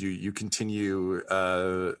as you continue.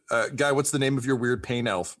 Guy, what's the name of your weird pain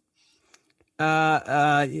elf?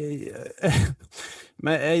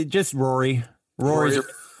 Just Rory.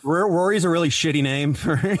 Rory's a really shitty name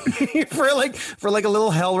for like a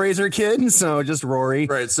little Hellraiser kid. So just Rory.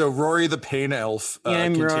 Right. So Rory the pain elf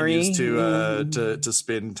continues to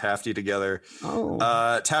spin Tafty together. Oh.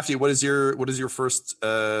 Tafty, what is your first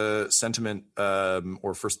sentiment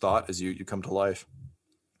or first thought as you come to life?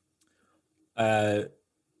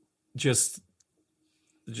 Just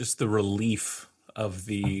the relief of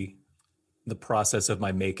the process of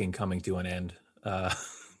my making coming to an end.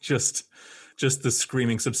 Just the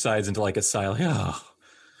screaming subsides into like a sigh, like, oh,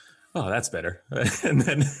 that's better. and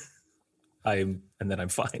then I'm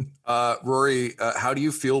fine. Rory, how do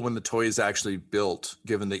you feel when the toy is actually built,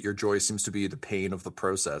 given that your joy seems to be the pain of the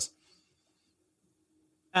process?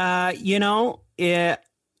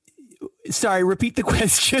 Sorry, repeat the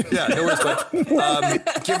question. Yeah, no worries, but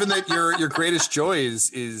given that your greatest joy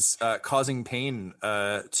is causing pain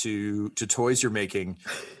to toys you're making,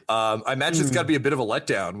 I imagine it's got to be a bit of a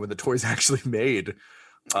letdown when the toy's actually made.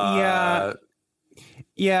 Yeah,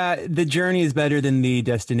 the journey is better than the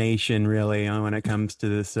destination, really, when it comes to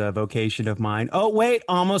this vocation of mine. Oh, wait,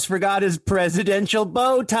 almost forgot his presidential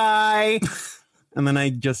bow tie. And then I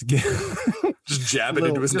just get... just jab it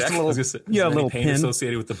into his neck. A little pain pin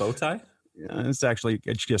associated with the bow tie. Yeah, it's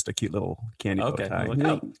just a cute little candy bow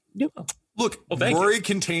tie. Look, Rory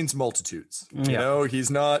contains multitudes. You know,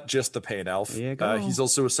 he's not just the pain elf. He's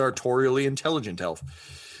also a sartorially intelligent elf.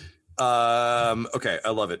 Okay, I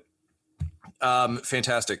love it.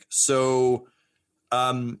 Fantastic. So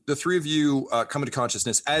the three of you come into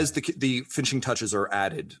consciousness as the finishing touches are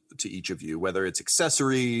added to each of you, whether it's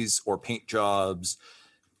accessories or paint jobs,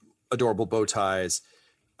 adorable bow ties.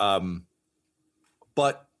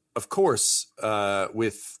 But of course,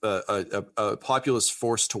 with a populace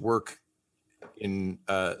forced to work in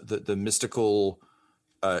the mystical,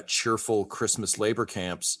 cheerful Christmas labor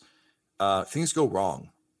camps, things go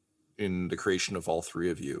wrong in the creation of all three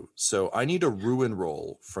of you. So I need a ruin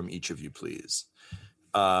roll from each of you, please.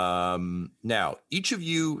 Now, each of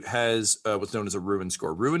you has what's known as a ruin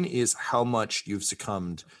score. Ruin is how much you've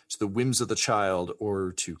succumbed to the whims of the child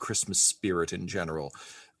or to Christmas spirit in general.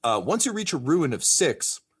 Once you reach a ruin of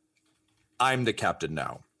 6, I'm the captain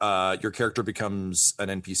now. your character becomes an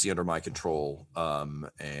NPC under my control,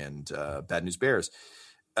 and Bad News Bears.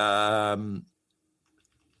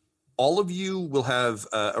 All of you will have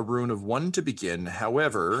a rune of 1 to begin.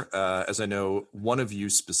 However, as I know, one of you,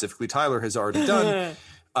 specifically Tyler, has already done,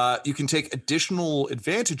 you can take additional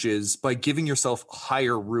advantages by giving yourself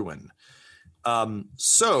higher rune.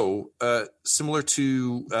 So similar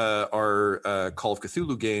to our Call of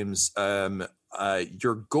Cthulhu games,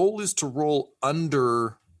 your goal is to roll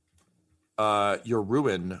under your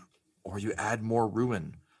rune, or you add more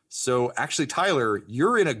rune. So actually, Tyler,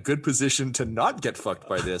 you're in a good position to not get fucked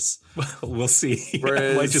by this. We'll see. Whereas,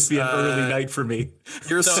 it might just be an early night for me.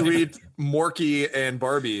 You're sweet Morky and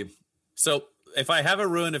Barbie. So if I have a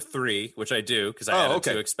rune of 3, which I do because I added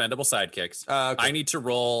 2 expendable sidekicks, I need to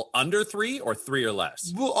roll under 3 or 3 or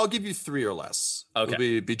less. Well, I'll give you 3 or less. Okay.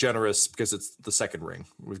 We'll be generous because it's the second ring.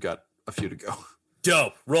 We've got a few to go.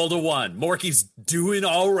 Dope. Rolled a 1. Morky's doing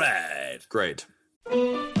all right. Great.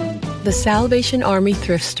 The Salvation Army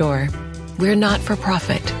Thrift Store. We're not for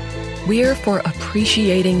profit. We're for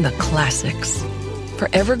appreciating the classics, for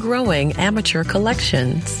ever-growing amateur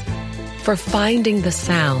collections, for finding the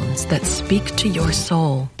sounds that speak to your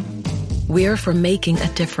soul. We're for making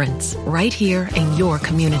a difference right here in your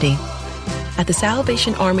community. At the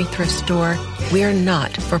Salvation Army Thrift Store, we're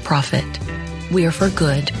not for profit. We're for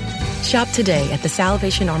good. Shop today at the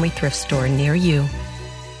Salvation Army Thrift Store near you.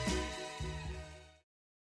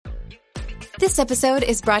 This episode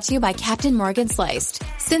is brought to you by Captain Morgan Sliced.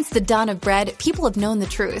 Since the dawn of bread, people have known the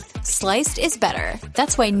truth. Sliced is better.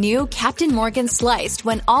 That's why new Captain Morgan Sliced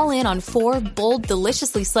went all in on 4 bold,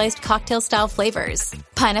 deliciously sliced cocktail-style flavors.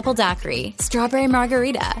 Pineapple daiquiri, strawberry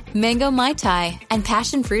margarita, mango mai tai, and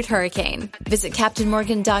passion fruit hurricane. Visit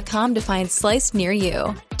CaptainMorgan.com to find Sliced near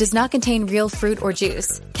you. Does not contain real fruit or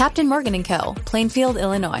juice. Captain Morgan & Co., Plainfield,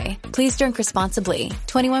 Illinois. Please drink responsibly.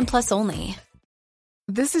 21 plus only.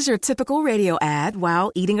 This is your typical radio ad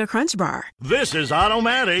while eating a Crunch Bar. This is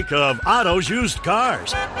Automatic of Otto's Used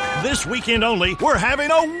Cars. This weekend only, we're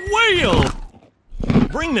having a whale!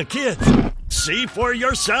 Bring the kids. See for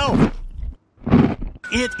yourself.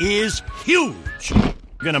 It is huge.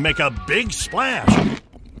 Gonna make a big splash.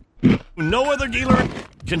 No other dealer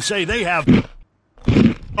can say they have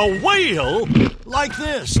a whale like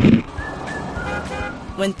this.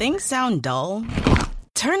 When things sound dull,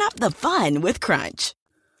 turn up the fun with Crunch.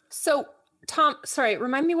 So, Tom, sorry,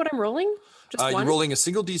 remind me what I'm rolling? Just one? You're rolling a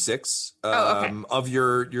single D6 of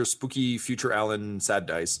your spooky future Alan sad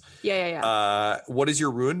dice. Yeah. What is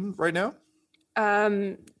your rune right now?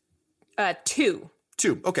 2.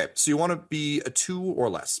 2. Okay, so you want to be a 2 or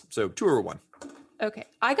less. So 2 or 1. Okay,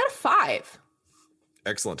 I got a 5.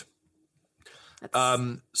 Excellent.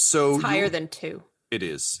 So it's higher than 2. It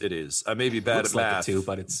is. I may be bad Looks at math. like a 2,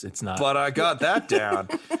 but it's not. But I got that down.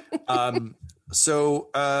 So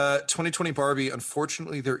 2020 Barbie,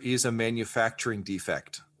 unfortunately, there is a manufacturing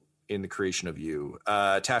defect in the creation of you.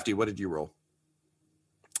 Tafty, what did you roll?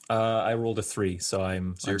 I rolled a 3, so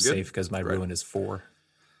I'm safe because my ruin is 4.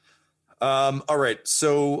 All right.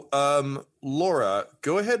 So Laura,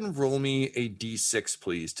 go ahead and roll me a D6,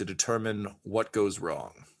 please, to determine what goes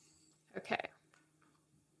wrong. Okay.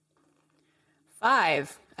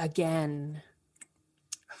 5 again.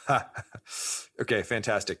 Okay,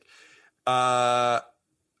 fantastic.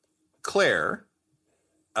 Claire,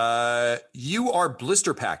 you are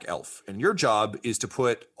Blister Pack Elf, and your job is to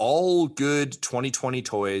put all good 2020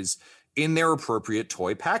 toys in their appropriate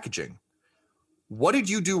toy packaging. What did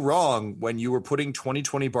you do wrong when you were putting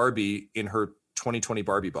 2020 Barbie in her 2020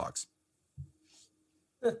 Barbie box?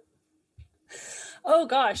 Oh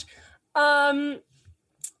gosh. And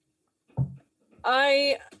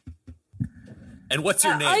what's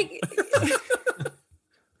your name?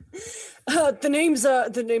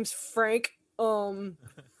 The name's Frank. I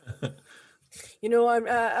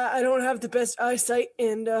don't have the best eyesight,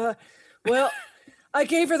 and I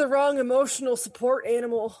gave her the wrong emotional support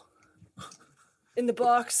animal in the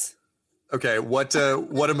box. Okay, what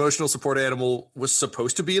emotional support animal was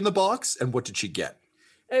supposed to be in the box, and what did she get?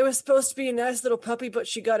 It was supposed to be a nice little puppy, but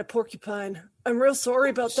she got a porcupine. I'm real sorry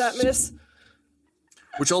about that, miss.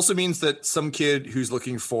 Which also means that some kid who's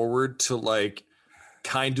looking forward to like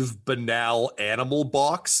kind of banal animal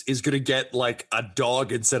box is going to get like a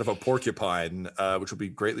dog instead of a porcupine, which will be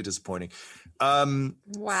greatly disappointing. Wow.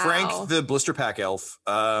 Frank, the Blister Pack Elf,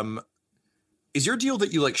 is your deal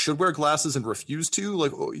that you like should wear glasses and refuse to?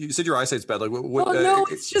 Like you said, your eyesight's bad. Like, what? No,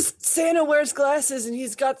 it's just Santa wears glasses and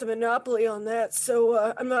he's got the monopoly on that,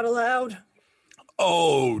 so I'm not allowed.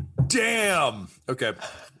 Oh, damn. Okay.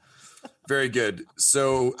 Very good.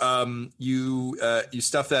 So you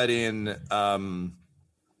stuff that in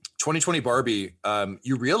 2020 Barbie,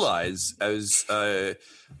 you realize as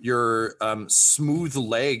your smooth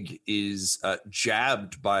leg is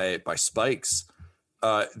jabbed by spikes,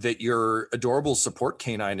 that your adorable support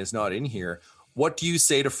canine is not in here. What do you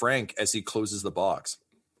say to Frank as he closes the box?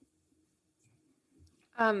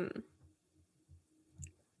 I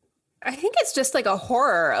think it's just like a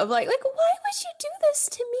horror of like why would you do this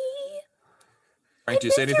to me? Frank, do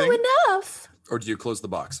you say anything? Enough. Or do you close the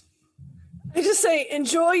box? I just say,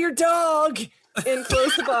 enjoy your dog and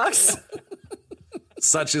close the box.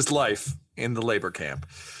 Such is life in the labor camp.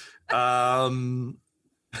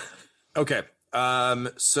 Okay.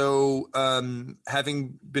 So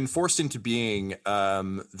having been forced into being,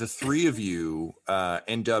 the three of you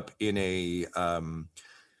end up in a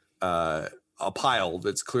pile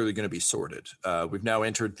that's clearly going to be sorted. We've now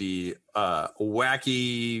entered the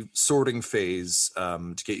wacky sorting phase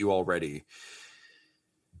to get you all ready.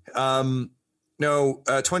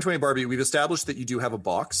 2020 Barbie, we've established that you do have a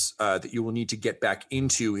box that you will need to get back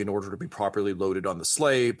into in order to be properly loaded on the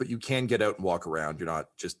sleigh, but you can get out and walk around. You're not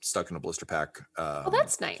just stuck in a blister pack.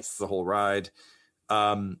 That's nice. The whole ride.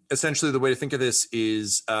 Essentially, the way to think of this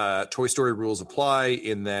is Toy Story rules apply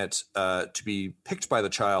in that to be picked by the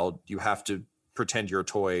child, you have to pretend you're a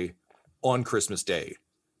toy on Christmas Day,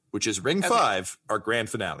 which is Ring 5, our grand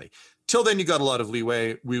finale. Till then, you got a lot of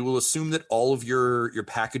leeway. We will assume that all of your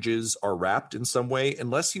packages are wrapped in some way,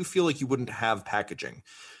 unless you feel like you wouldn't have packaging.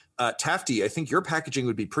 Tafty, I think your packaging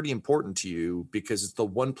would be pretty important to you because it's the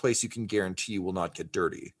one place you can guarantee you will not get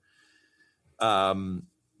dirty.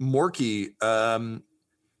 Morky,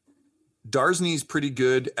 Darsney's pretty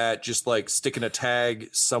good at just like sticking a tag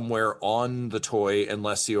somewhere on the toy,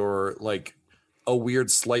 unless you're like a weird,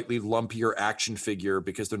 slightly lumpier action figure,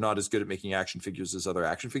 because they're not as good at making action figures as other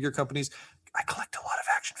action figure companies. I collect a lot of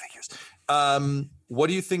action figures. What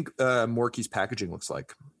do you think Morky's packaging looks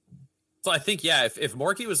like? So I think, if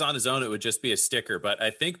Morky was on his own, it would just be a sticker. But I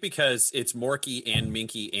think because it's Morky and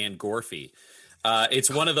Minky and Gorfy, it's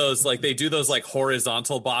one of those, like, they do those like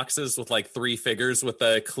horizontal boxes with like three figures with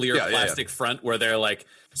a clear plastic front where they're like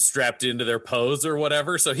strapped into their pose or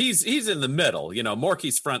whatever. So he's in the middle,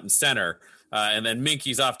 Morky's front and center. And then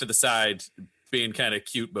Minky's off to the side being kind of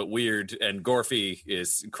cute but weird, and Gorfy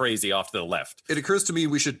is crazy off to the left. It occurs to me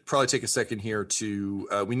we should probably take a second here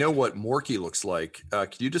to we know what Morky looks like. Can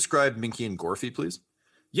you describe Minky and Gorfy, please?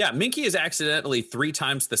 Yeah, Minky is accidentally 3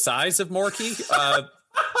 times the size of Morky,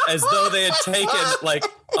 as though they had taken like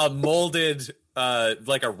a molded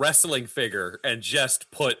like a wrestling figure and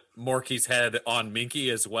just put Morky's head on Minky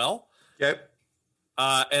as well. Okay.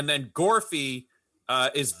 And then Gorfy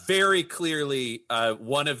is very clearly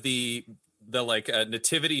one of the like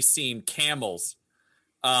nativity scene camels,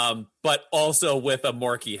 but also with a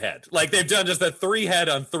Morky head. Like, they've done just a 3 head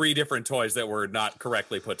on 3 different toys that were not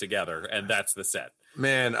correctly put together, and that's the set.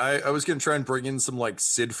 Man, I was gonna try and bring in some like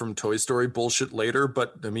Sid from Toy Story bullshit later,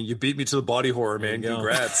 but I mean, you beat me to the body horror, man.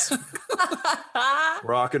 Congrats.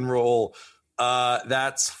 Rock and roll.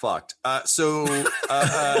 That's fucked. So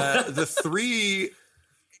the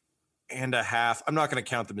 3.5, I'm not going to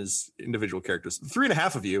count them as individual characters.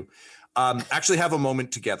 3.5 of you actually have a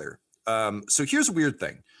moment together. So here's a weird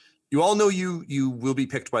thing. You all know you will be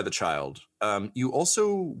picked by the child. You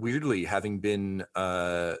also, weirdly, having been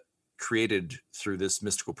created through this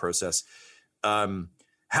mystical process,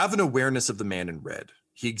 have an awareness of the man in red.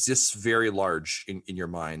 He exists very large in your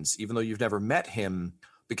minds, even though you've never met him,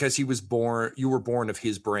 because you were born of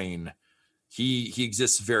his brain. He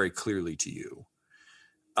exists very clearly to you.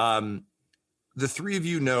 The 3 of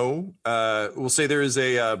you know, we'll say there is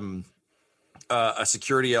a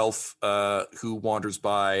security elf who wanders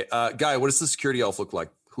by. Guy, what does the security elf look like?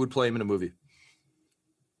 Who would play him in a movie?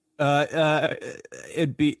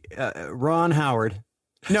 It'd be Ron Howard.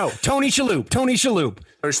 No, Tony Shalhoub. Tony Shalhoub.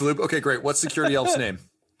 Tony Shalhoub. Okay, great. What's security elf's name?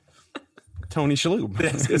 Tony Shalhoub.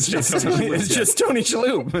 It's just Tony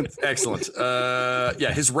Shalhoub. Excellent.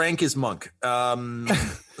 Yeah, his rank is monk. So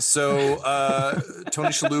Tony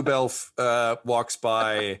Shalhoub elf walks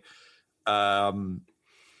by and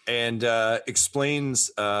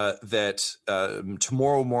explains that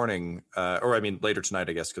tomorrow morning, or I mean later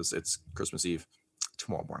tonight, I guess, because it's Christmas Eve.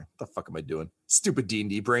 Tomorrow morning. What the fuck am I doing? Stupid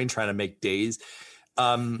D&D brain trying to make days.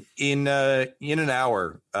 In an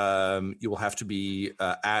hour, you will have to be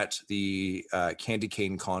at the Candy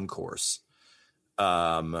Cane Concourse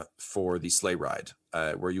for the sleigh ride,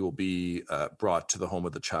 where you will be brought to the home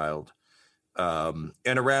of the child. And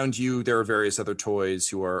around you, there are various other toys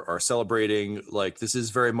who are celebrating. Like, this is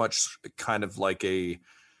very much kind of like a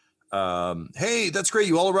hey, that's great,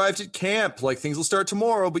 you all arrived at camp, like things will start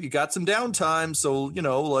tomorrow, but you got some downtime, so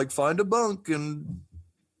like find a bunk and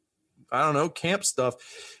I don't know, camp stuff.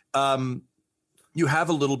 You have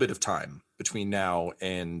a little bit of time between now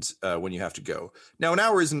and when you have to go. Now, an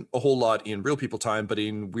hour isn't a whole lot in real people time, but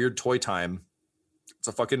in weird toy time, it's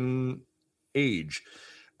a fucking age.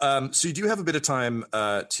 So you do have a bit of time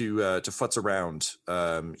to futz around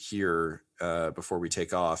here before we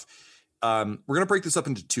take off. We're going to break this up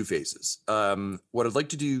into two phases. What I'd like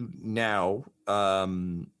to do now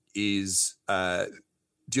is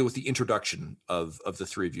deal with the introduction of the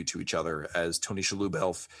three of you to each other as Tony Shalhoub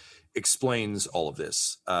Elf explains all of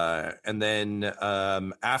this. And then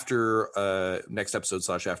after next episode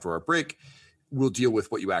 / after our break, we'll deal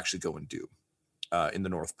with what you actually go and do in the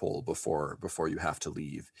North Pole before you have to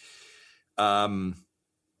leave.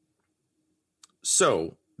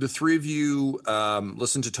 So the three of you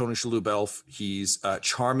listen to Tony Shalhoub Elf. He's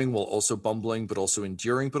charming while also bumbling, but also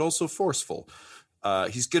endearing, but also forceful.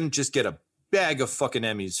 He's going to just get a bag of fucking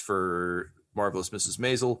Emmys for Marvelous Mrs.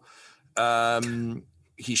 Maisel.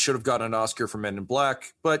 He should have gotten an Oscar for Men in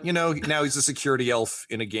Black, but now he's a security elf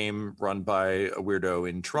in a game run by a weirdo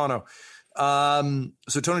in Toronto.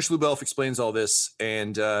 So Tony Shalhoub Elf explains all this,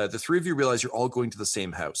 and the three of you realize you're all going to the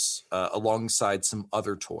same house alongside some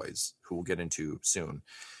other toys who we'll get into soon.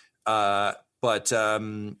 But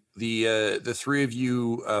the three of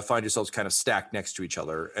you find yourselves kind of stacked next to each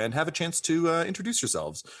other and have a chance to introduce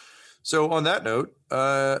yourselves. So on that note,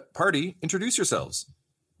 party, introduce yourselves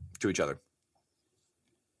to each other.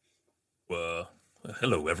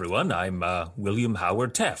 Hello, everyone. I'm William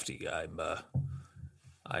Howard Tafty.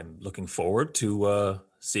 I'm looking forward to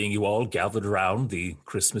seeing you all gathered around the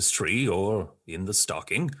Christmas tree or in the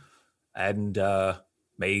stocking, and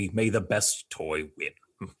may the best toy win.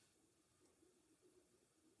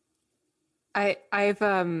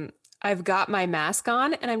 I've got my mask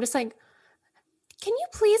on, and I'm just like, can you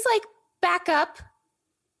please back up?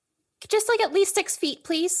 Just at least 6 feet,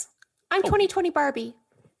 please. I'm 2020 Barbie.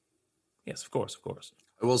 Yes, of course.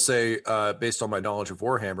 I will say, based on my knowledge of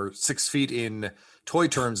Warhammer, 6 feet in toy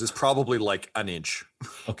terms is probably an inch.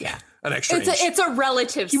 Okay. Yeah. An extra inch. It's a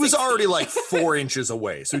relative. He was already 4 inches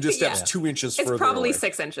away, so he just steps 2 inches further. It's probably away.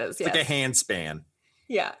 6 inches. It's like a hand span.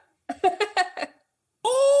 Yeah.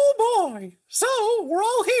 Oh boy. So we're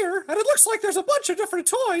all here, and it looks like there's a bunch of different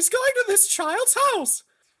toys going to this child's house.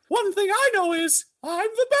 One thing I know is I'm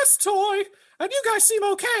the best toy, and you guys seem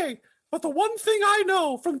okay. But the one thing I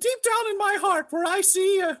know from deep down in my heart, where I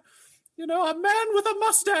see a man with a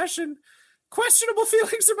mustache and questionable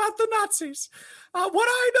feelings about the Nazis, what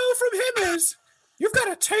I know from him is you've got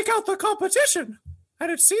to take out the competition.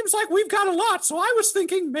 And it seems like we've got a lot, so I was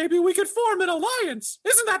thinking maybe we could form an alliance.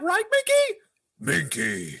 Isn't that right, Mickey?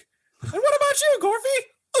 Minky. And what about you, Gorfy?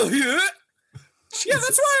 Oh, yeah? Yeah,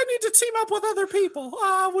 that's why I need to team up with other people.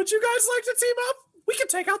 Would you guys like to team up? We can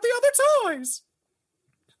take out the other toys.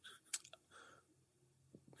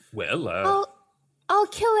 Well, I'll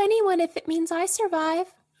kill anyone if it means I survive.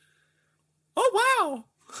 Oh,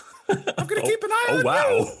 wow. I'm going to keep an eye on you.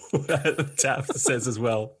 Oh, wow. Taft says as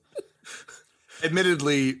well.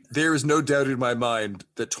 Admittedly, there is no doubt in my mind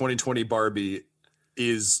that 2020 Barbie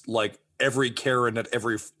is every Karen at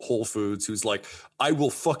every Whole Foods who's I will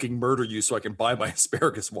fucking murder you so I can buy my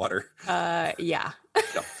asparagus water. Yeah. Yeah.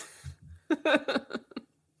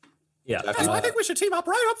 Yes, I think we should team up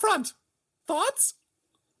right up front. Thoughts?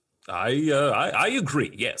 I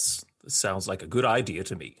agree. Yes, this sounds like a good idea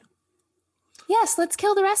to me. Yes, let's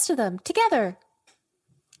kill the rest of them together.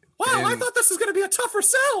 Wow, I thought this was going to be a tougher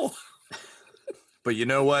sell. But you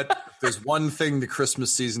know what? There's one thing the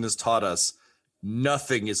Christmas season has taught us.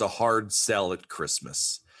 Nothing is a hard sell at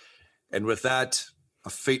Christmas. And with that,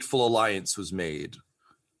 a fateful alliance was made.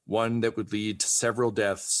 One that would lead to several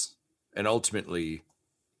deaths and ultimately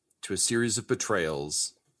to a series of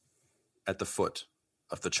betrayals at the foot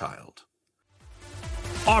of the child.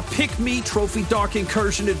 Our Pick Me Trophy Dark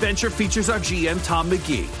Incursion adventure features our GM Tom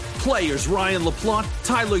McGee, players Ryan LaPlante,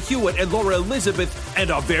 Tyler Hewitt, and Laura Elizabeth,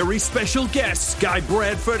 and our very special guests Guy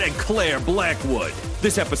Bradford and Claire Blackwood.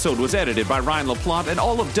 This episode was edited by Ryan LaPlante, and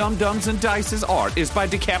all of Dum Dums and Dice's art is by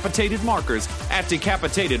Decapitated Markers at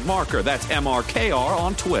Decapitated Marker. That's MRKR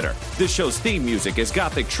on Twitter. This show's theme music is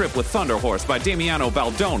Gothic Trip with Thunder Horse by Damiano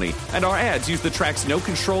Baldoni, and our ads use the tracks No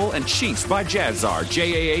Control and Chiefs by Jazzar,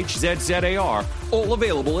 JAHZZAR, all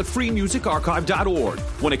available at freemusicarchive.org.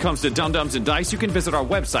 When it comes to Dum Dums and Dice, you can visit our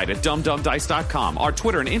website at dumdumdice.com, our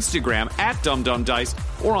Twitter and Instagram at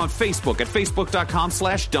dumdumdice, or on Facebook at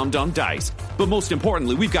facebook.com/dumdumdice. But most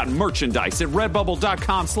importantly, we've got merchandise at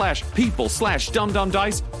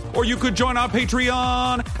redbubble.com/people/dumdumdice, or you could join our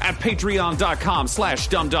Patreon at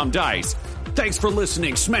patreon.com/dumdumdice. Thanks for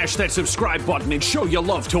listening. Smash that subscribe button and show your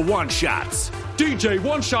love to One Shots. DJ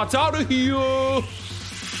One Shots out of here.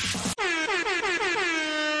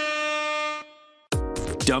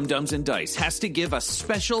 Dum Dums and Dice has to give a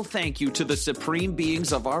special thank you to the supreme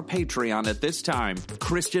beings of our Patreon at this time.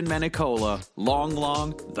 Christian Menicola,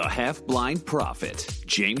 Long, the Half-Blind Prophet,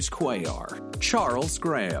 James Cuellar, Charles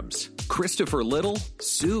Grams, Christopher Little,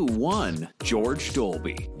 Sue One, George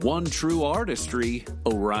Dolby, One True Artistry,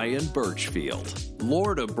 Orion Birchfield,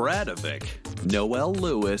 Lord Abradovic, Noel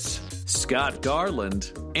Lewis, Scott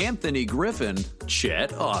Garland, Anthony Griffin,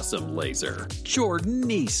 Chet Awesome Laser, Jordan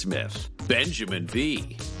Neesmith, Benjamin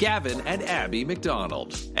V, Gavin and Abby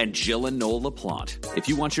McDonald, and Jill and Noel LaPlante. If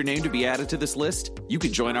you want your name to be added to this list, you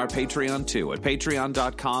can join our Patreon too at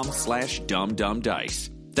patreon.com/dumdumdice.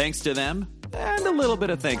 Thanks to them, and a little bit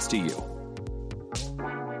of thanks to you.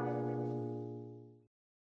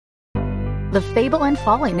 The Fable and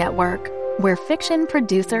Folly Network, where fiction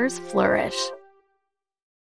producers flourish.